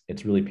sucks.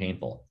 It's really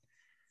painful.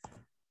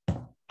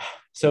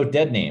 So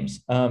dead names.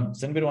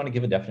 Does anybody want to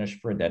give a definition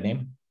for a dead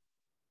name?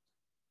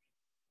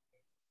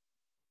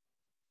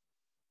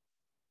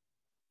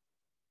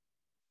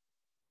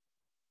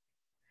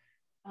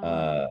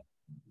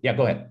 Yeah,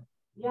 go ahead.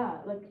 Yeah,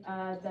 like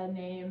the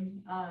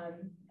name,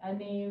 a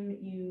name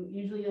you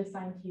usually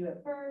assign to you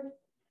at birth,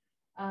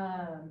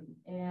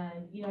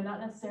 and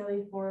not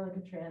necessarily for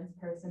like a trans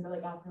person, but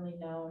like oftenly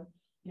known,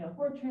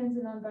 for trans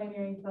and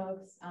non-binary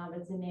folks.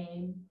 It's a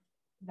name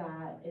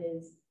that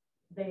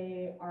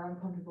they are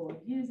uncomfortable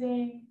with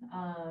using,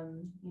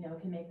 can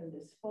make them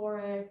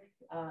dysphoric,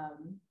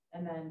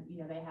 and then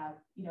they have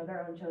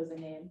their own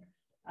chosen name.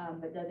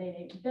 But dead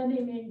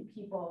naming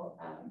people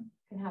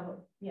can have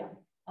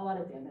a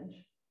lot of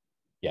damage.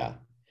 Yeah.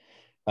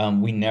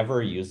 We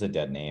never use a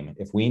dead name.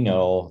 If we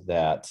know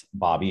that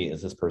Bobby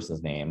is this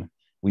person's name,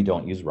 we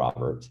don't use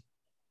Robert.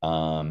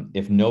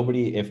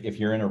 If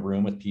you're in a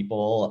room with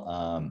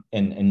people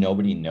and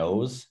nobody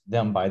knows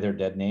them by their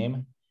dead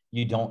name,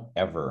 you don't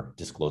ever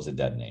disclose a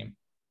dead name.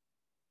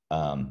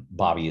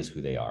 Bobby is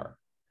who they are.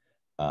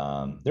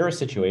 There are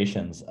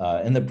situations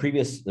in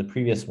the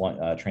previous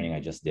one training I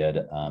just did.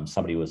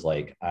 Somebody was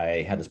like,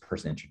 I had this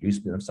person introduce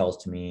themselves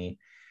to me,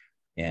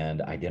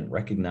 and I didn't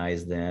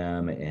recognize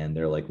them. And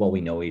they're like, well, we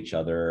know each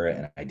other.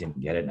 And I didn't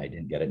get it. And I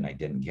didn't get it. And I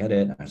didn't get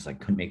it. And I was like,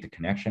 couldn't make the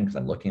connection because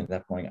I'm looking at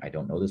that point. I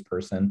don't know this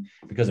person,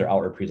 because their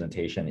outward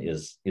presentation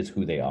is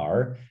who they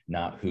are,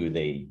 not who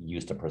they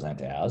used to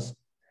present as.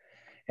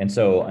 And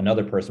so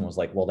another person was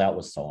like, well, that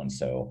was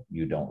so-and-so.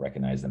 You don't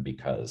recognize them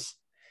because.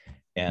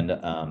 And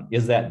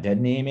is that dead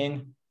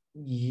naming?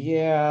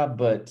 Yeah,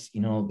 but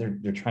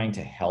they're trying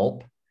to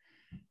help.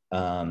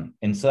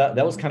 And so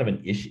that was kind of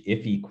an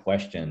iffy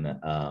question,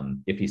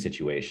 iffy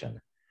situation.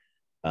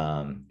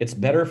 It's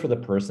better for the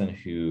person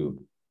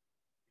who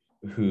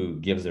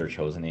gives their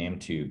chosen name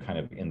to kind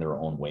of in their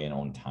own way and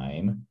own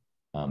time,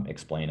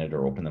 explain it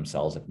or open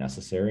themselves if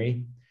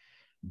necessary.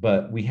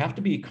 But we have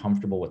to be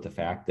comfortable with the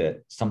fact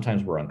that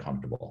sometimes we're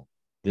uncomfortable.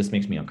 This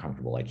makes me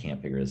uncomfortable. I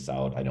can't figure this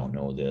out. I don't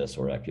know this,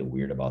 or I feel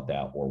weird about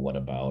that, or what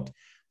about?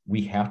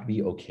 We have to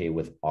be okay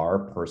with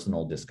our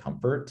personal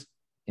discomfort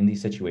in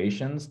these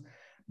situations,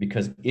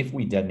 because if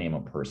we dead name a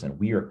person,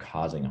 we are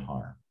causing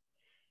harm.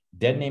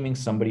 Dead naming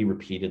somebody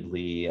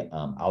repeatedly,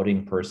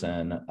 outing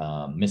person,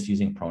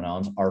 misusing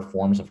pronouns are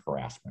forms of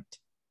harassment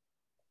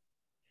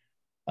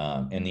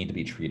and need to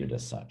be treated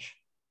as such.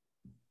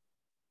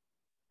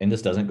 And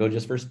this doesn't go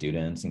just for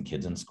students and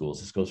kids in schools.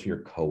 This goes for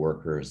your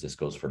coworkers. This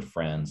goes for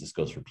friends. This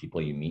goes for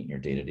people you meet in your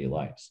day-to-day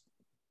lives.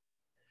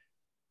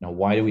 Now,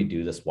 why do we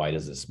do this? Why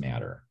does this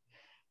matter?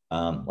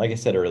 Like I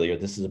said earlier,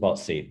 this is about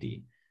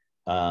safety.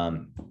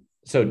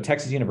 So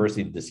Texas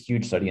University did this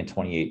huge study in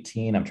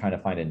 2018. I'm trying to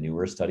find a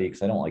newer study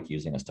because I don't like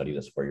using a study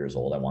that's 4 years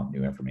old. I want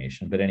new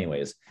information. But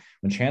anyways,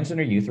 when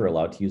transgender youth are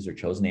allowed to use their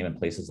chosen name in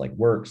places like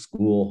work,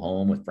 school,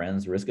 home, with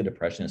friends, the risk of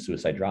depression and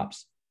suicide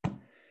drops.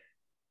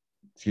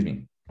 Excuse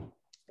me.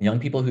 Young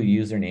people who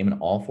use their name in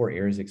all 4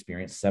 areas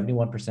experience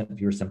 71%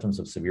 fewer symptoms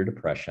of severe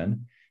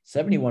depression.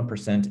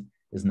 71%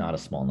 is not a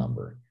small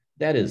number.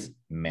 That is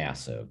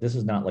massive. This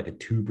is not like a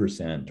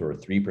 2% or a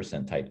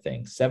 3% type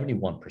thing.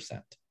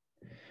 71%.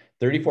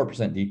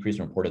 34% decrease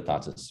in reported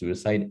thoughts of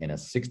suicide, and a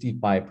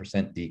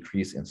 65%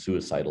 decrease in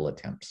suicidal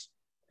attempts.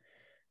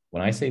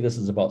 When I say this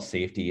is about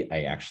safety,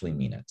 I actually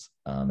mean it.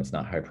 It's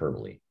not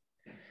hyperbole.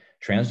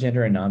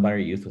 Transgender and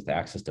non-binary youth with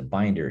access to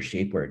binder,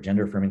 shapewear,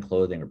 gender-affirming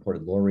clothing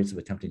reported lower rates of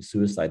attempting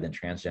suicide than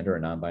transgender or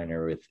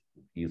non-binary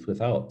youth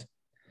without.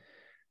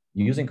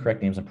 Using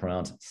correct names and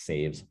pronouns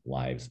saves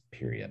lives,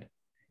 period.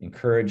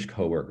 Encourage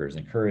coworkers,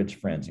 encourage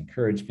friends,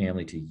 encourage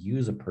family to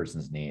use a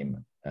person's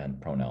name and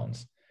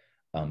pronouns,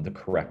 the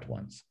correct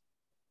ones.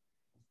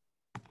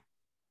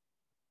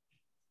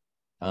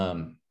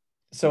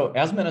 So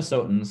as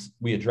Minnesotans,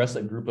 we address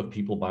a group of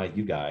people by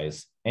you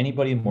guys.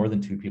 Anybody more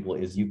than 2 people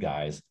is you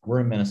guys.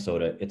 We're in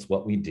Minnesota. It's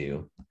what we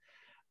do.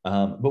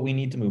 But we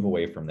need to move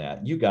away from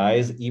that. You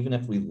guys, even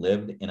if we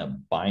lived in a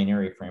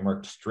binary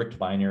framework, strict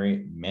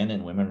binary, men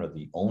and women are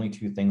the only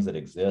 2 things that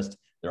exist.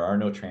 There are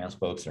no trans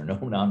folks or no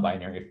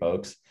non-binary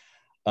folks.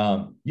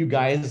 You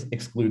guys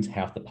excludes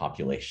half the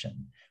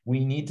population.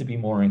 We need to be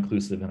more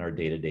inclusive in our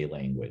day-to-day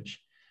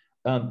language.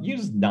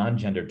 Use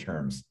non-gender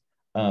terms.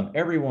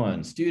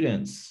 Everyone,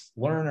 students,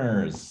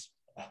 learners,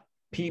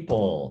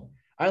 people.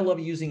 I love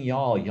using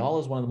y'all. Y'all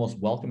is one of the most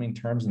welcoming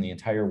terms in the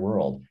entire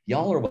world.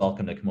 Y'all are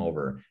welcome to come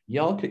over.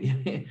 Y'all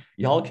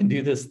can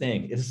do this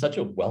thing. It is such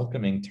a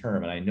welcoming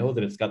term. And I know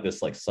that it's got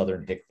this like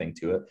Southern hick thing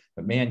to it,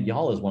 but man,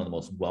 y'all is one of the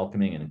most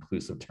welcoming and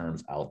inclusive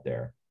terms out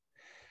there.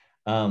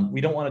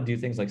 We don't want to do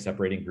things like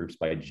separating groups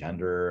by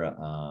gender.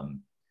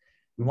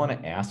 We want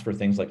to ask for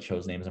things like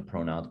chose names and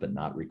pronouns, but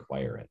not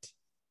require it.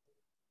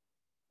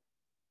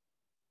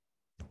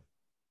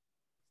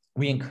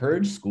 We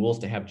encourage schools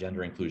to have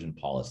gender inclusion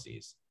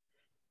policies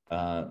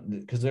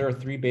because there are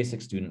 3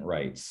 basic student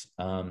rights.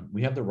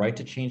 We have the right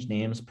to change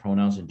names,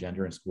 pronouns, and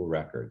gender in school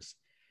records.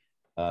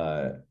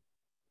 There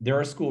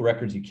are school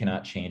records you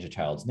cannot change a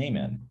child's name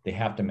in. They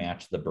have to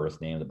match the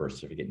birth name, the birth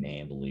certificate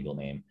name, the legal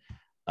name.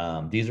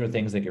 These are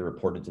things that get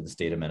reported to the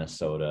state of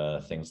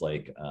Minnesota, things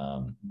like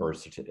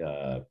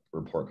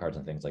report cards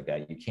and things like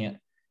that.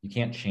 You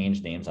can't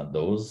change names on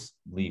those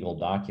legal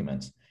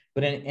documents.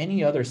 But in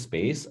any other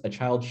space, a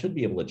child should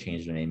be able to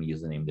change their name and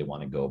use the name they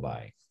want to go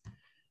by.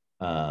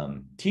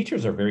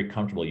 Teachers are very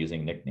comfortable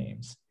using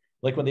nicknames.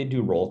 Like when they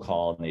do roll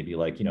call and they'd be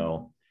like,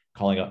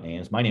 calling out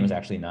names. My name is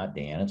actually not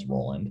Dan, it's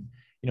Roland.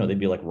 They'd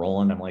be like,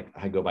 Roland. I'm like,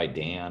 I go by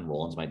Dan.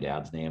 Roland's my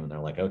dad's name. And they're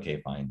like,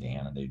 okay, fine,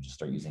 Dan. And they just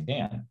start using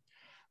Dan.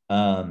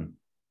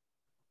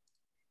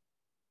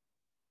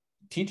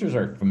 Teachers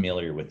are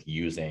familiar with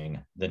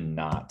using the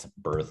not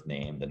birth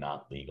name, the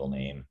not legal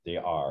name. They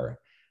are.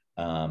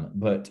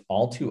 But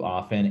all too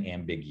often,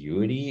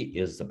 ambiguity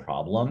is the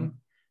problem.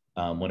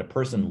 When a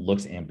person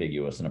looks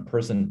ambiguous and a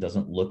person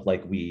doesn't look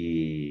like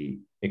we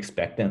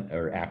expect them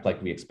or act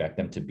like we expect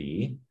them to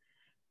be,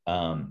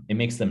 it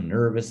makes them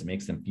nervous. It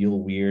makes them feel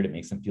weird. It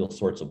makes them feel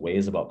sorts of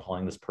ways about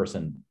calling this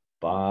person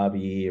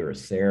Bobby or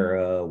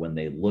Sarah when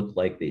they look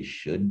like they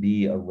should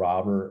be a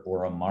Robert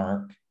or a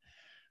Mark.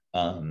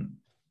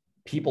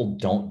 People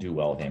don't do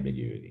well with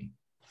ambiguity.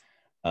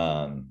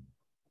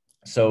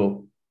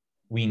 So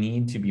we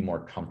need to be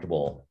more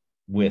comfortable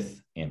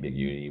with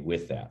ambiguity,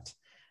 with that.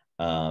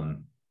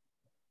 Can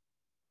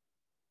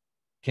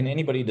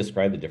anybody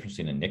describe the difference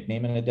between a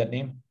nickname and a dead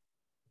name?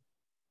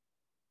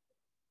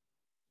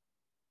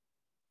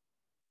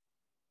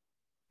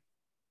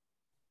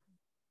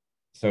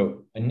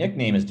 So a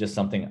nickname is just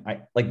something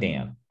like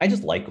Dan. I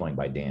just like going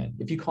by Dan.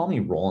 If you call me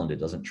Roland, it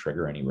doesn't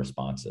trigger any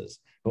responses.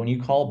 But when you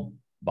call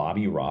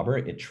Bobby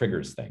Robert, it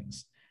triggers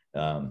things.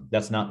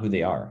 That's not who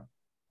they are.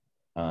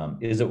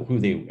 Is it who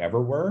they ever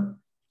were?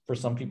 For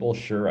some people,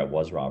 sure, I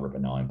was Robert,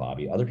 but now I'm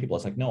Bobby. Other people,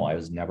 it's like, no, I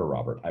was never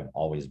Robert. I've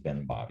always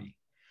been Bobby.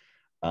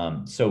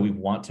 So we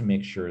want to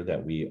make sure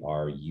that we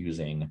are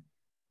using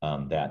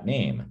that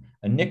name.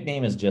 A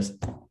nickname is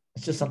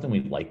it's just something we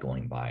like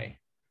going by.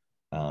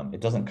 It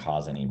doesn't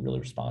cause any real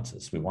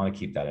responses. We want to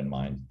keep that in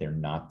mind. They're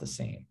not the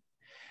same.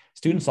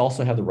 Students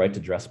also have the right to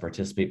dress,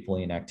 participate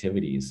fully in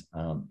activities.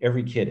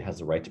 Every kid has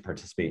the right to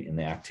participate in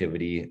the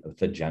activity of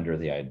the gender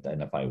they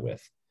identify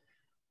with.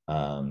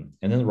 And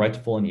then the right to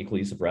full and equal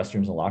use of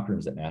restrooms and locker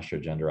rooms that match their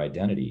gender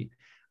identity.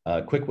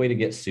 A quick way to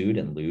get sued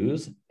and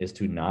lose is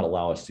to not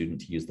allow a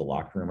student to use the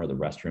locker room or the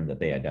restroom that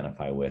they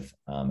identify with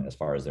as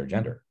far as their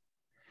gender.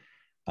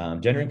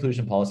 Gender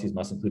inclusion policies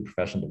must include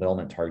professional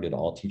development targeted to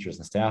all teachers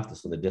and staff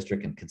so the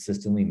district can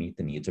consistently meet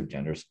the needs of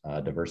gender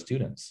diverse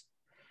students.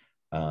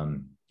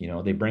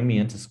 They bring me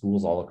into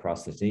schools all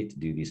across the state to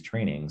do these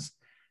trainings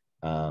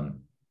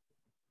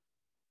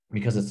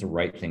because it's the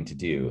right thing to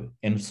do.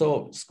 And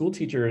so school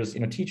teachers,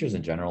 teachers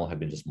in general have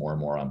been just more and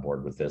more on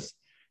board with this.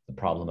 The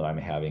problem that I'm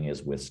having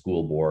is with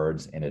school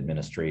boards and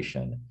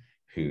administration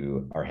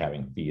who are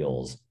having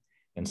feels.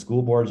 And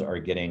school boards are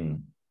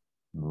getting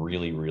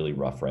really, really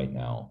rough right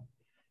now.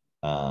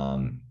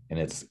 And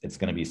it's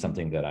going to be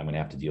something that I'm going to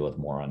have to deal with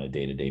more on a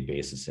day-to-day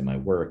basis in my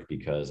work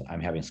because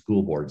I'm having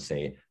school boards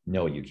say,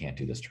 no, you can't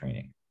do this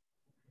training.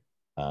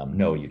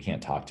 No, you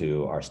can't talk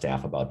to our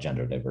staff about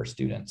gender diverse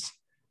students.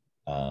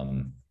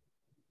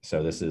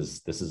 So this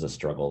is a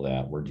struggle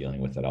that we're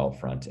dealing with at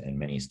Outfront and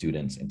many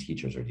students and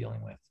teachers are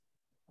dealing with.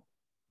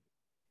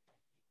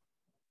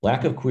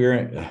 Lack of clear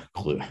and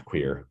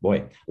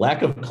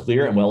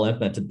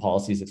well-implemented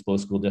policies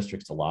expose school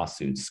districts to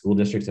lawsuits. School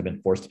districts have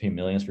been forced to pay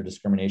millions for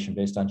discrimination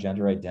based on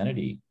gender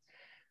identity.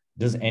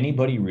 Does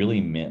anybody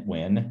really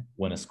win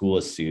when a school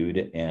is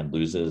sued and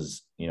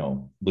loses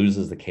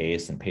the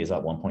case and pays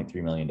out $1.3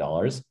 million?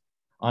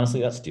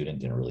 Honestly, that student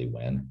didn't really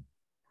win.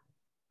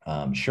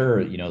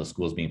 Sure, the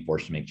school is being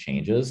forced to make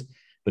changes,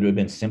 but it would have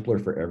been simpler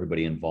for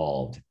everybody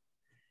involved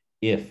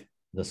if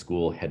the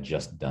school had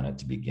just done it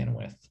to begin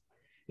with.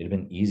 It'd have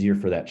been easier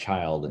for that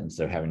child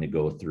instead of having to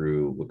go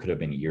through what could have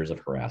been years of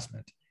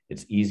harassment.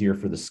 It's easier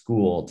for the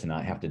school to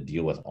not have to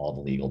deal with all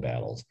the legal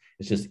battles.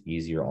 It's just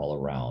easier all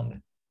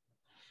around.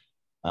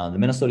 The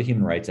Minnesota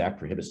Human Rights Act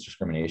prohibits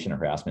discrimination or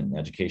harassment in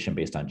education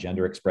based on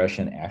gender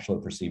expression, actual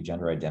or perceived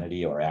gender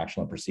identity, or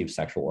actual and perceived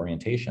sexual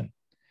orientation.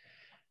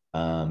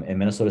 And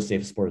Minnesota's Safe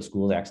and Supportive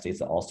Schools Act states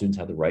that all students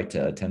have the right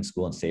to attend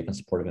school in a safe and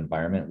supportive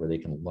environment where they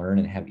can learn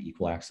and have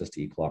equal access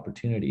to equal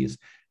opportunities.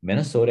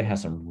 Minnesota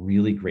has some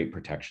really great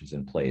protections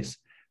in place.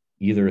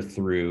 either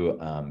through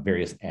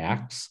various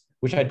acts,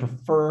 which I'd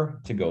prefer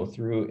to go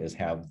through is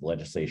have the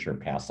legislature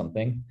pass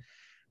something,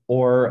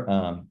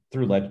 or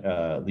through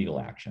legal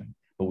action.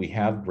 But we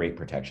have great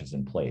protections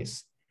in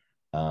place.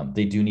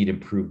 They do need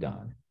improved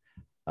on.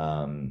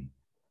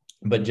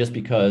 But just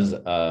because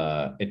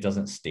it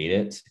doesn't state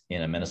it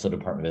in a Minnesota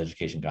Department of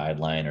Education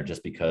guideline, or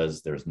just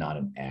because there's not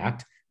an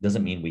act,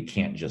 doesn't mean we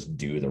can't just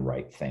do the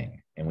right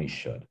thing, and we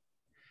should.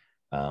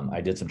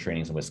 I did some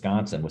trainings in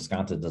Wisconsin.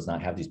 Wisconsin does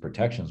not have these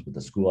protections, but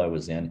the school I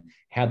was in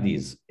had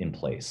these in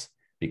place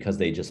because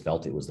they just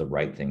felt it was the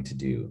right thing to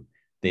do.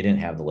 They didn't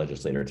have the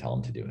legislator tell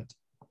them to do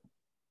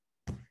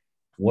it.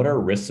 What are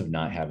risks of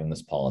not having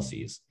these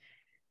policies?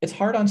 It's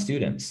hard on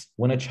students.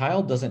 When a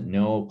child doesn't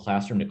know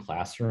classroom to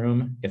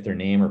classroom, if their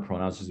name or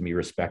pronouns is going to be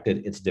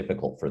respected, it's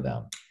difficult for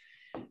them.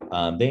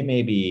 They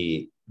may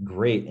be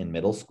great in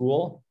middle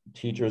school.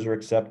 Teachers are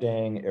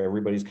accepting,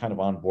 everybody's kind of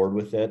on board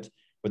with it,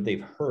 but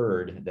they've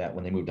heard that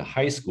when they move to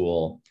high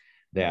school,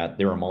 that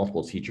there are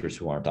multiple teachers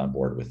who aren't on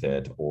board with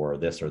it, or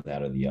this or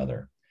that or the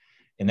other.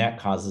 And that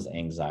causes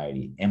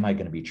anxiety. Am I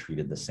going to be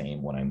treated the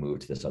same when I move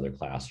to this other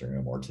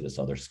classroom or to this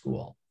other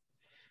school?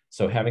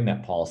 So having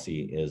that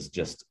policy is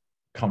just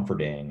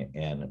comforting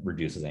and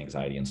reduces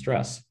anxiety and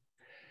stress.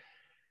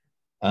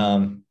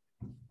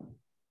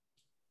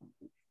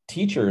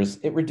 Teachers,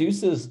 it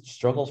reduces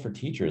struggles for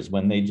teachers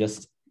when they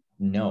just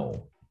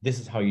know this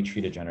is how you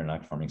treat a gender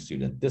nonconforming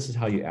student. This is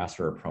how you ask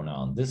for a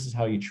pronoun. This is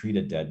how you treat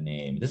a dead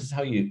name. This is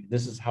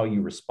how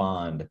you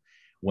respond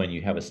when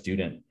you have a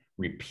student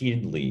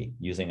repeatedly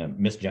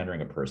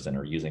misgendering a person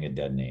or using a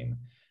dead name.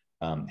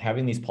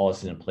 Having these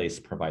policies in place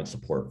provides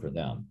support for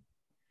them.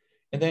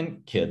 And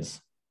then kids,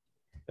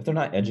 if they're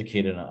not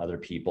educated on other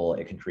people,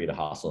 it can create a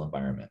hostile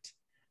environment.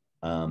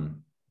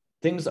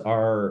 Things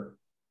are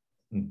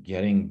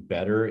getting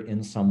better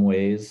in some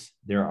ways.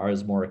 There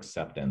is more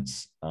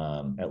acceptance,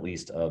 at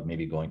least of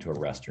maybe going to a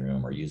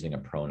restroom or using a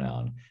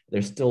pronoun.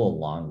 There's still a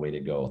long way to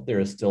go. There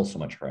is still so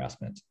much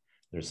harassment.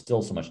 There's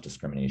still so much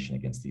discrimination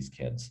against these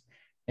kids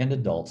and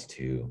adults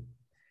too.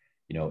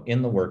 You know,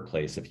 in the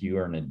workplace, if you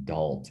are an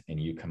adult and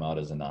you come out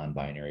as a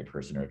non-binary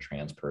person or a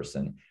trans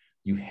person,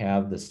 you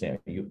have the same,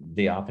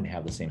 they often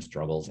have the same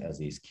struggles as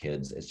these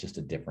kids. It's just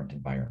a different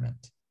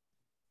environment.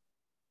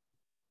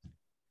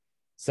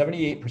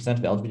 78% of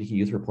LGBTQ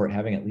youth report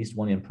having at least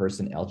one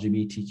in-person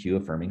LGBTQ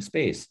affirming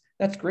space.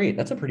 That's great.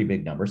 That's a pretty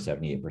big number,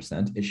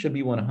 78%. It should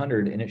be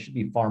 100, and it should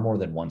be far more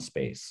than one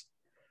space.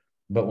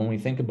 But when we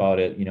think about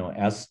it, you know,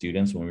 as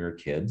students, when we were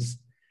kids,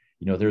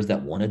 you know, there's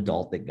that one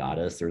adult that got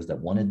us. There's that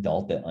one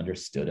adult that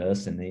understood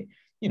us, and they,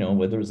 you know,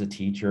 whether it was a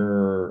teacher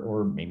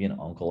or maybe an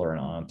uncle or an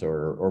aunt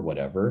or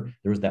whatever,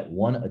 there was that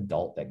one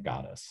adult that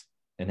got us.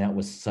 And that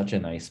was such a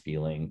nice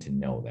feeling to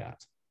know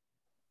that.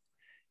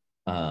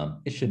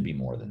 It should be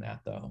more than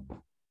that though.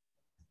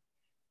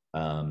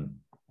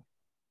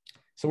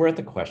 So we're at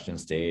the question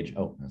stage.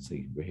 Oh, let's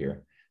see, we're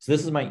here. So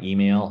this is my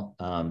email,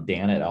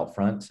 Dan at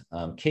Outfront.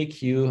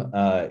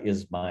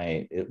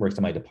 KQ it works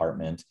in my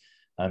department.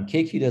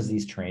 KQ does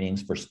these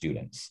trainings for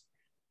students.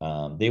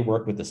 They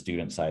work with the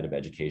student side of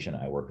education.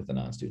 I work with the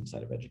non-student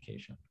side of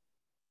education.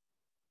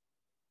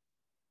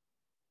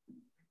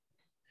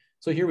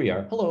 So here we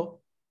are.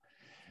 Hello.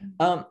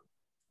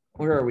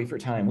 Where are we for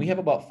time? We have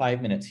about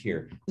 5 minutes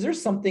here. Is there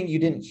something you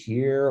didn't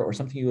hear or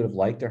something you would have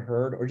liked to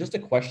heard, or just a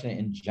question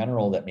in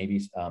general that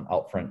maybe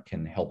Outfront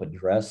can help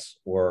address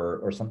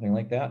or something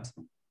like that?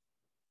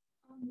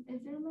 Is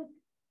there like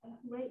a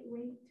right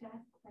way to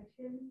ask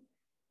questions?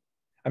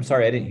 I'm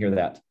sorry, I didn't hear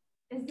that.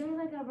 Is there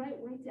like a right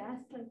way to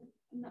ask like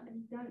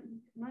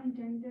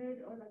non-gendered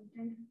or like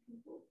gendered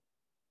people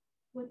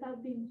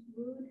without being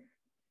rude?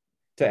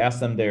 To ask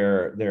them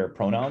their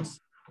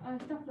pronouns?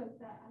 Stuff like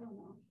that. I don't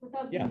know.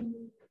 Without being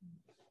rude.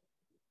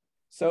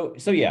 So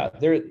yeah,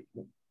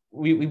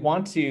 we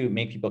want to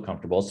make people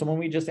comfortable. So when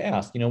we just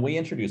ask, you know, we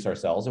introduce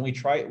ourselves and we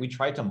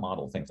try to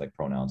model things like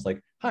pronouns,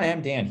 like, hi,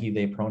 I'm Dan, he,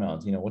 they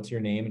pronouns, you know, what's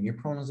your name and your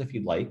pronouns if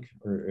you'd like,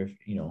 or if,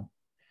 you know,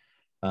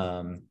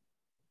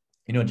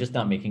 just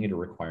not making it a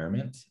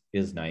requirement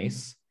is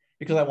nice,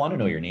 because I want to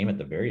know your name at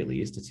the very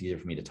least. It's easier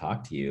for me to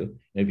talk to you. And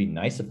it'd be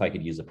nice if I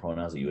could use the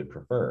pronouns that you would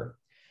prefer.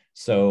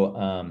 So,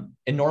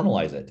 and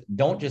normalize it.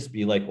 Don't just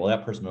be like, well,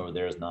 that person over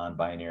there is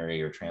non-binary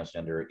or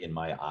transgender in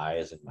my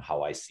eyes and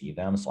how I see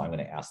them, so I'm going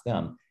to ask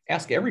them.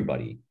 Ask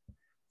everybody.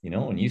 You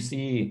know, when you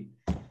see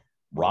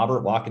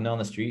Robert walking down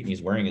the street and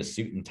he's wearing his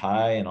suit and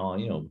tie and all,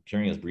 you know,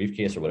 carrying his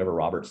briefcase or whatever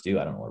Roberts do.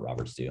 I don't know what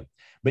Roberts do,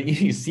 but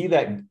you see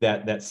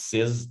that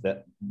cis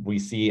that we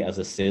see as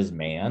a cis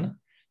man,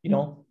 you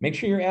know, make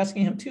sure you're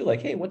asking him too,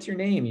 like, hey, what's your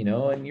name, you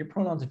know, and your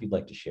pronouns if you'd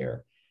like to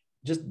share.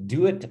 Just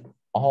do it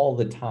all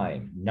the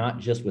time, not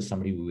just with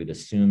somebody we would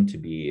assume to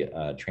be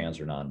trans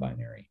or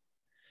non-binary.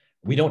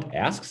 We don't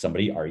ask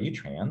somebody, are you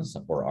trans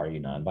or are you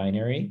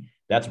non-binary?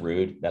 That's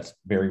rude. That's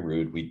very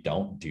rude. We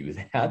don't do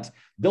that.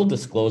 They'll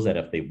disclose that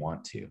if they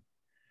want to.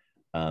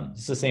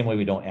 It's the same way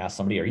we don't ask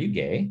somebody, are you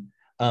gay?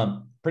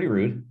 Pretty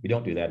rude. We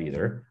don't do that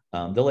either.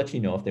 They'll let you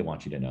know if they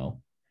want you to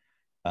know.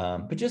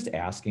 But just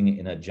asking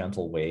in a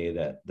gentle way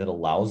that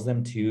allows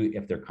them to,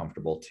 if they're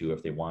comfortable to,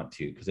 if they want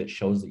to, because it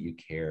shows that you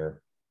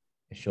care,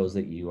 it shows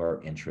that you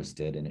are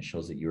interested, and it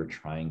shows that you are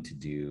trying to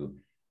do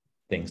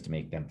things to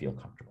make them feel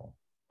comfortable.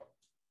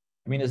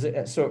 I mean, is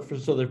it so?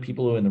 So there are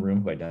people who in the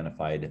room who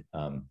identified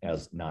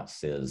as not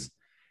cis.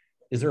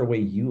 Is there a way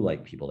you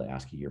like people to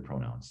ask you your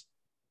pronouns?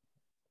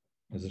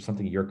 Is there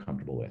something you're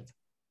comfortable with?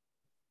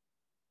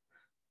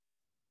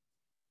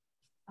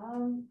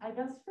 I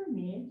guess for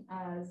me,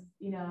 as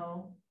you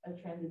know, a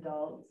trans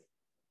adult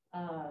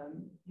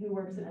who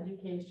works in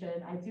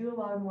education, I do a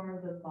lot more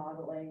of the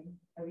modeling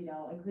of, you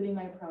know, including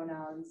my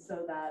pronouns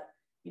so that,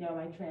 you know,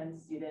 my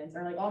trans students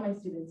or like all my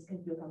students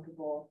can feel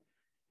comfortable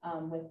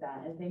with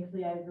that. And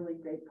thankfully, I have really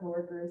great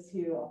coworkers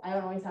who I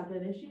don't always have to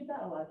initiate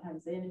that. A lot of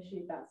times they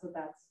initiate that, so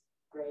that's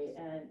great.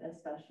 And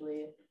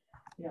especially,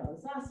 you know,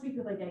 this last week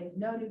with like getting to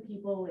know new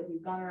people, like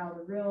we've gone around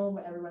the room,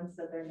 everyone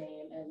said their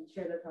name and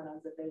shared their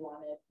pronouns if they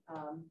wanted,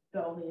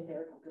 but only if they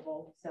were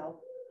comfortable. So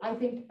I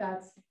think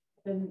that's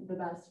been the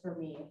best for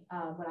me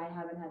when I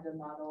haven't had to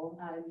model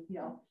and, you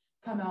know,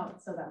 come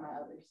out so that my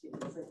other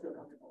students like, feel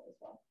comfortable as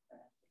well.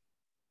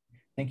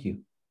 Thank you.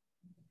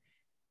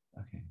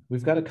 Okay,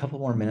 we've got a couple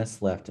more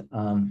minutes left.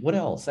 What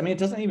else? I mean, it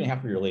doesn't even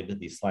have to be related to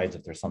these slides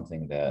if there's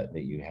something that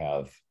you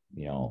have,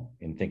 you know,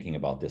 in thinking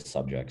about this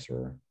subjects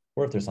or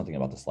if there's something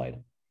about the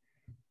slide.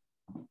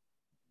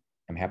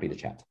 I'm happy to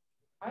chat.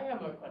 I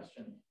have a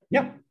question.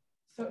 Yeah.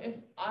 So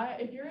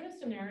if you're in a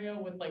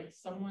scenario with like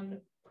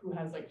someone who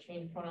has like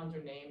changed pronouns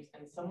or names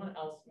and someone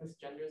else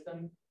misgenders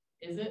them,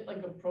 is it like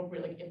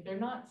appropriate, like if they're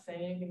not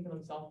saying anything for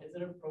themselves, is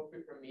it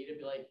appropriate for me to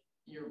be like,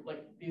 you're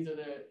like, these are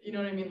the, you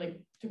know what I mean?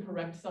 Like to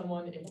correct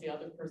someone if the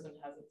other person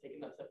hasn't taken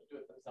that step to do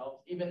it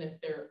themselves, even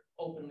if they're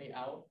openly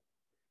out?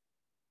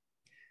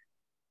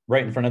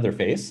 Right in front of their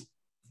face?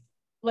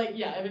 Like,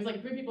 yeah, if it's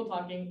like three people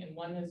talking and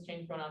one has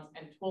changed pronouns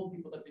and told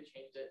people that they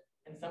changed it.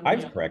 And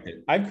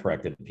I've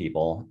corrected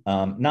people,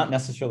 not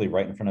necessarily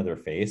right in front of their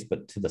face,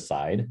 but to the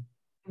side.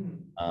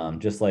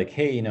 Just like,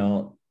 hey, you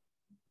know,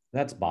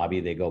 that's Bobby.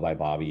 They go by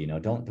Bobby. You know,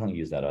 don't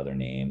use that other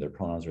name. Their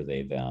pronouns are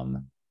they,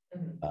 them.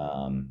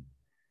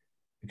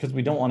 Because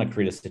we don't want to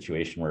create a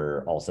situation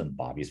where all of a sudden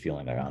Bobby's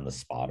feeling like on the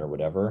spot or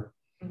whatever.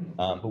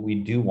 But we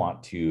do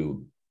want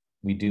to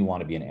be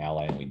an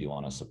ally, and we do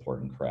want to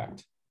support and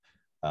correct.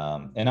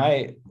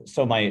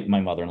 So my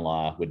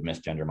mother-in-law would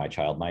misgender my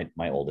child.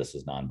 My oldest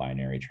is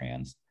non-binary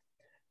trans.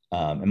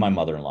 And my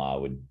mother-in-law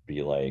would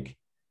be like,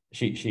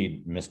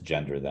 she'd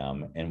misgender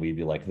them, and we'd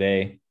be like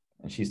they,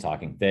 and she's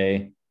talking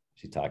they,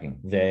 she's talking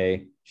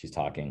they, she's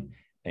talking,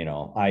 you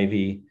know,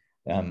 Ivy.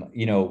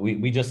 You know,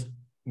 we just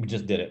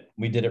did it.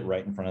 We did it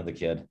right in front of the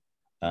kid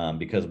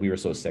because we were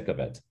so sick of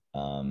it.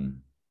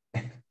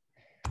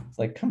 It's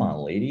like, come on,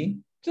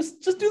 lady,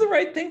 just do the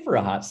right thing for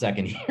a hot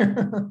second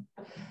here.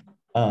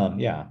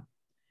 Yeah,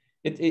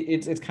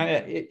 it's kind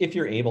of, if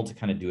you're able to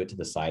kind of do it to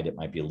the side, it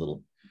might be a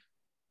little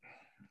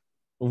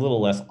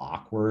less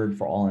awkward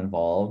for all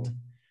involved,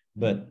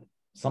 but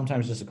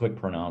sometimes just a quick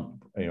pronoun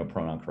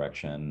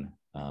correction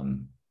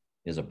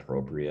is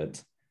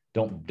appropriate.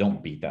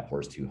 Don't beat that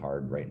horse too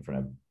hard right in front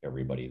of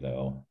everybody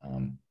though.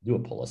 Do a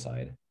pull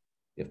aside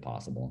if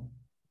possible.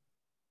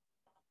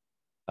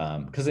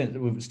 Because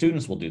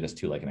students will do this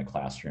too, like in a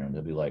classroom.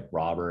 They'll be like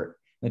Robert,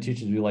 and the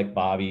teachers will be like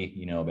Bobby,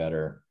 you know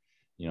better.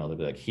 You know, they'll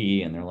be like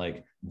he, and they're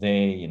like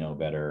they, you know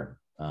better.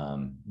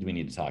 Do we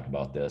need to talk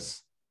about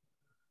this?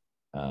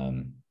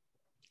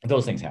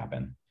 Those things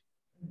happen.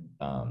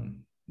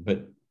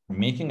 But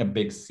making a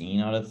big scene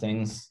out of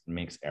things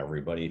makes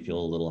everybody feel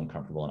a little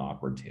uncomfortable and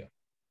awkward too.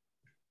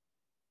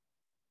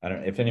 I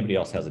don't know if anybody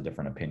else has a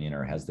different opinion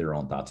or has their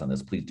own thoughts on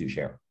this, please do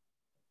share.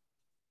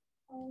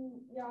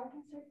 Yeah, I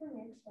can say for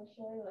me,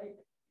 especially like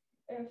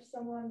if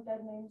someone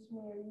dead names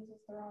me or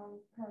uses the wrong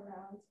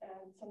pronouns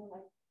and someone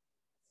like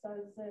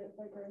says it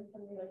like right in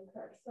front of me, like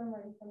corrects them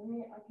right in front of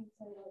me, I can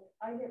say like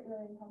I get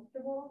really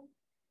uncomfortable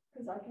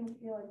because I can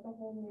feel like the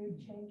whole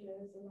mood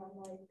changes and I'm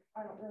like,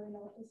 I don't really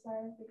know what to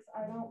say because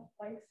I don't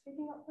like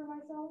speaking up for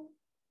myself.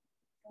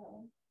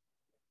 So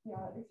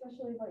yeah,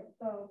 especially like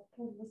the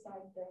pull to the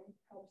side thing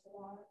helps a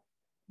lot.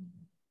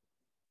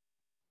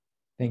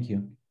 Thank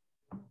you.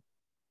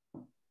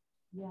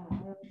 Yeah,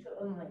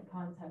 so like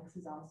context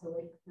is also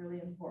like really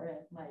important.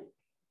 Like,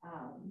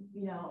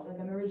 you know, like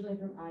I'm originally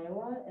from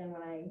Iowa, and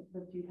when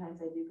the few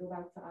times I do go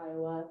back to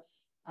Iowa,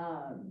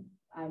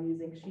 I'm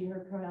using she,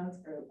 her pronouns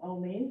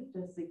only,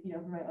 just like, you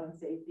know, for my own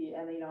safety.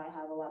 And, you know, I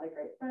have a lot of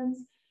great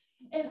friends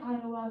in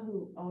Iowa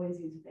who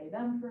always use they,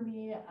 them for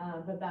me.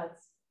 But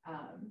that's,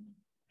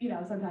 you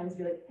know, sometimes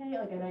be like, hey,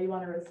 like, I know you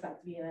want to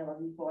respect me and I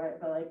love you for it,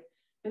 but like,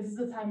 this is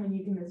a time when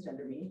you can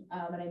misgender me,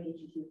 and I need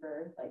you to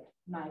for like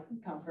my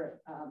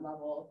comfort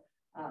level.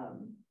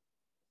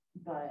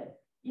 But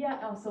yeah,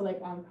 also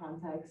like on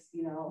context,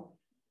 you know,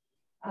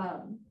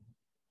 I've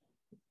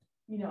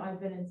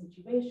been in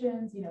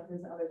situations, you know, if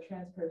there's another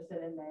trans person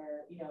in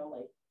there, you know,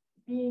 like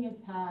being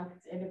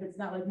attacked, and if it's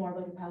not like more of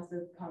like a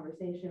passive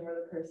conversation where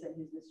the person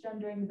who's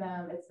misgendering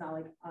them, it's not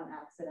like on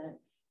accident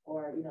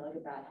or, you know, like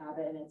a bad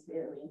habit and it's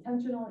really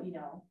intentional, you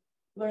know,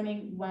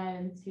 learning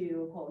when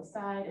to pull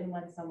aside and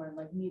when someone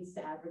like needs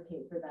to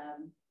advocate for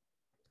them,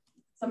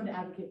 someone to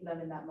advocate for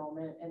them in that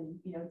moment, and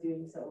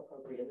doing so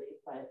appropriately.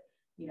 But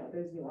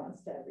there's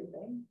nuance to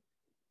everything.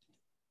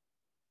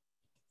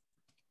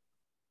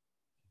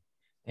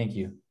 Thank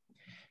you.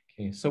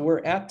 Okay, so we're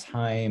at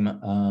time.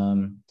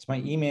 It's my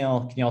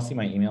email. Can you all see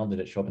my email? Did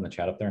it show up in the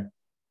chat up there?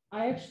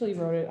 I actually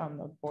wrote it on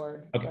the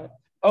board. Okay. But...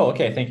 Oh,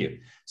 okay. Thank you.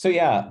 So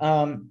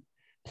yeah,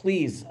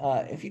 please,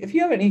 if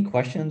you have any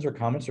questions or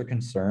comments or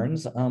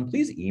concerns,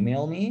 please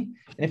email me.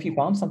 And if you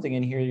found something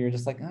in here, you're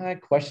just like, I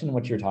question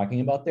what you're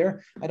talking about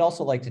there, I'd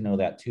also like to know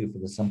that too, for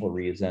the simple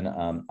reason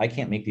I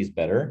can't make these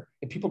better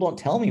if people don't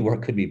tell me where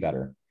it could be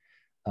better.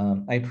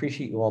 I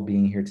appreciate you all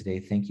being here today.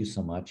 Thank you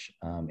so much.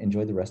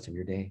 Enjoy the rest of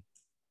your day.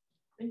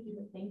 Thank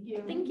you. Thank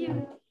you. Thank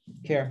you.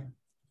 Care.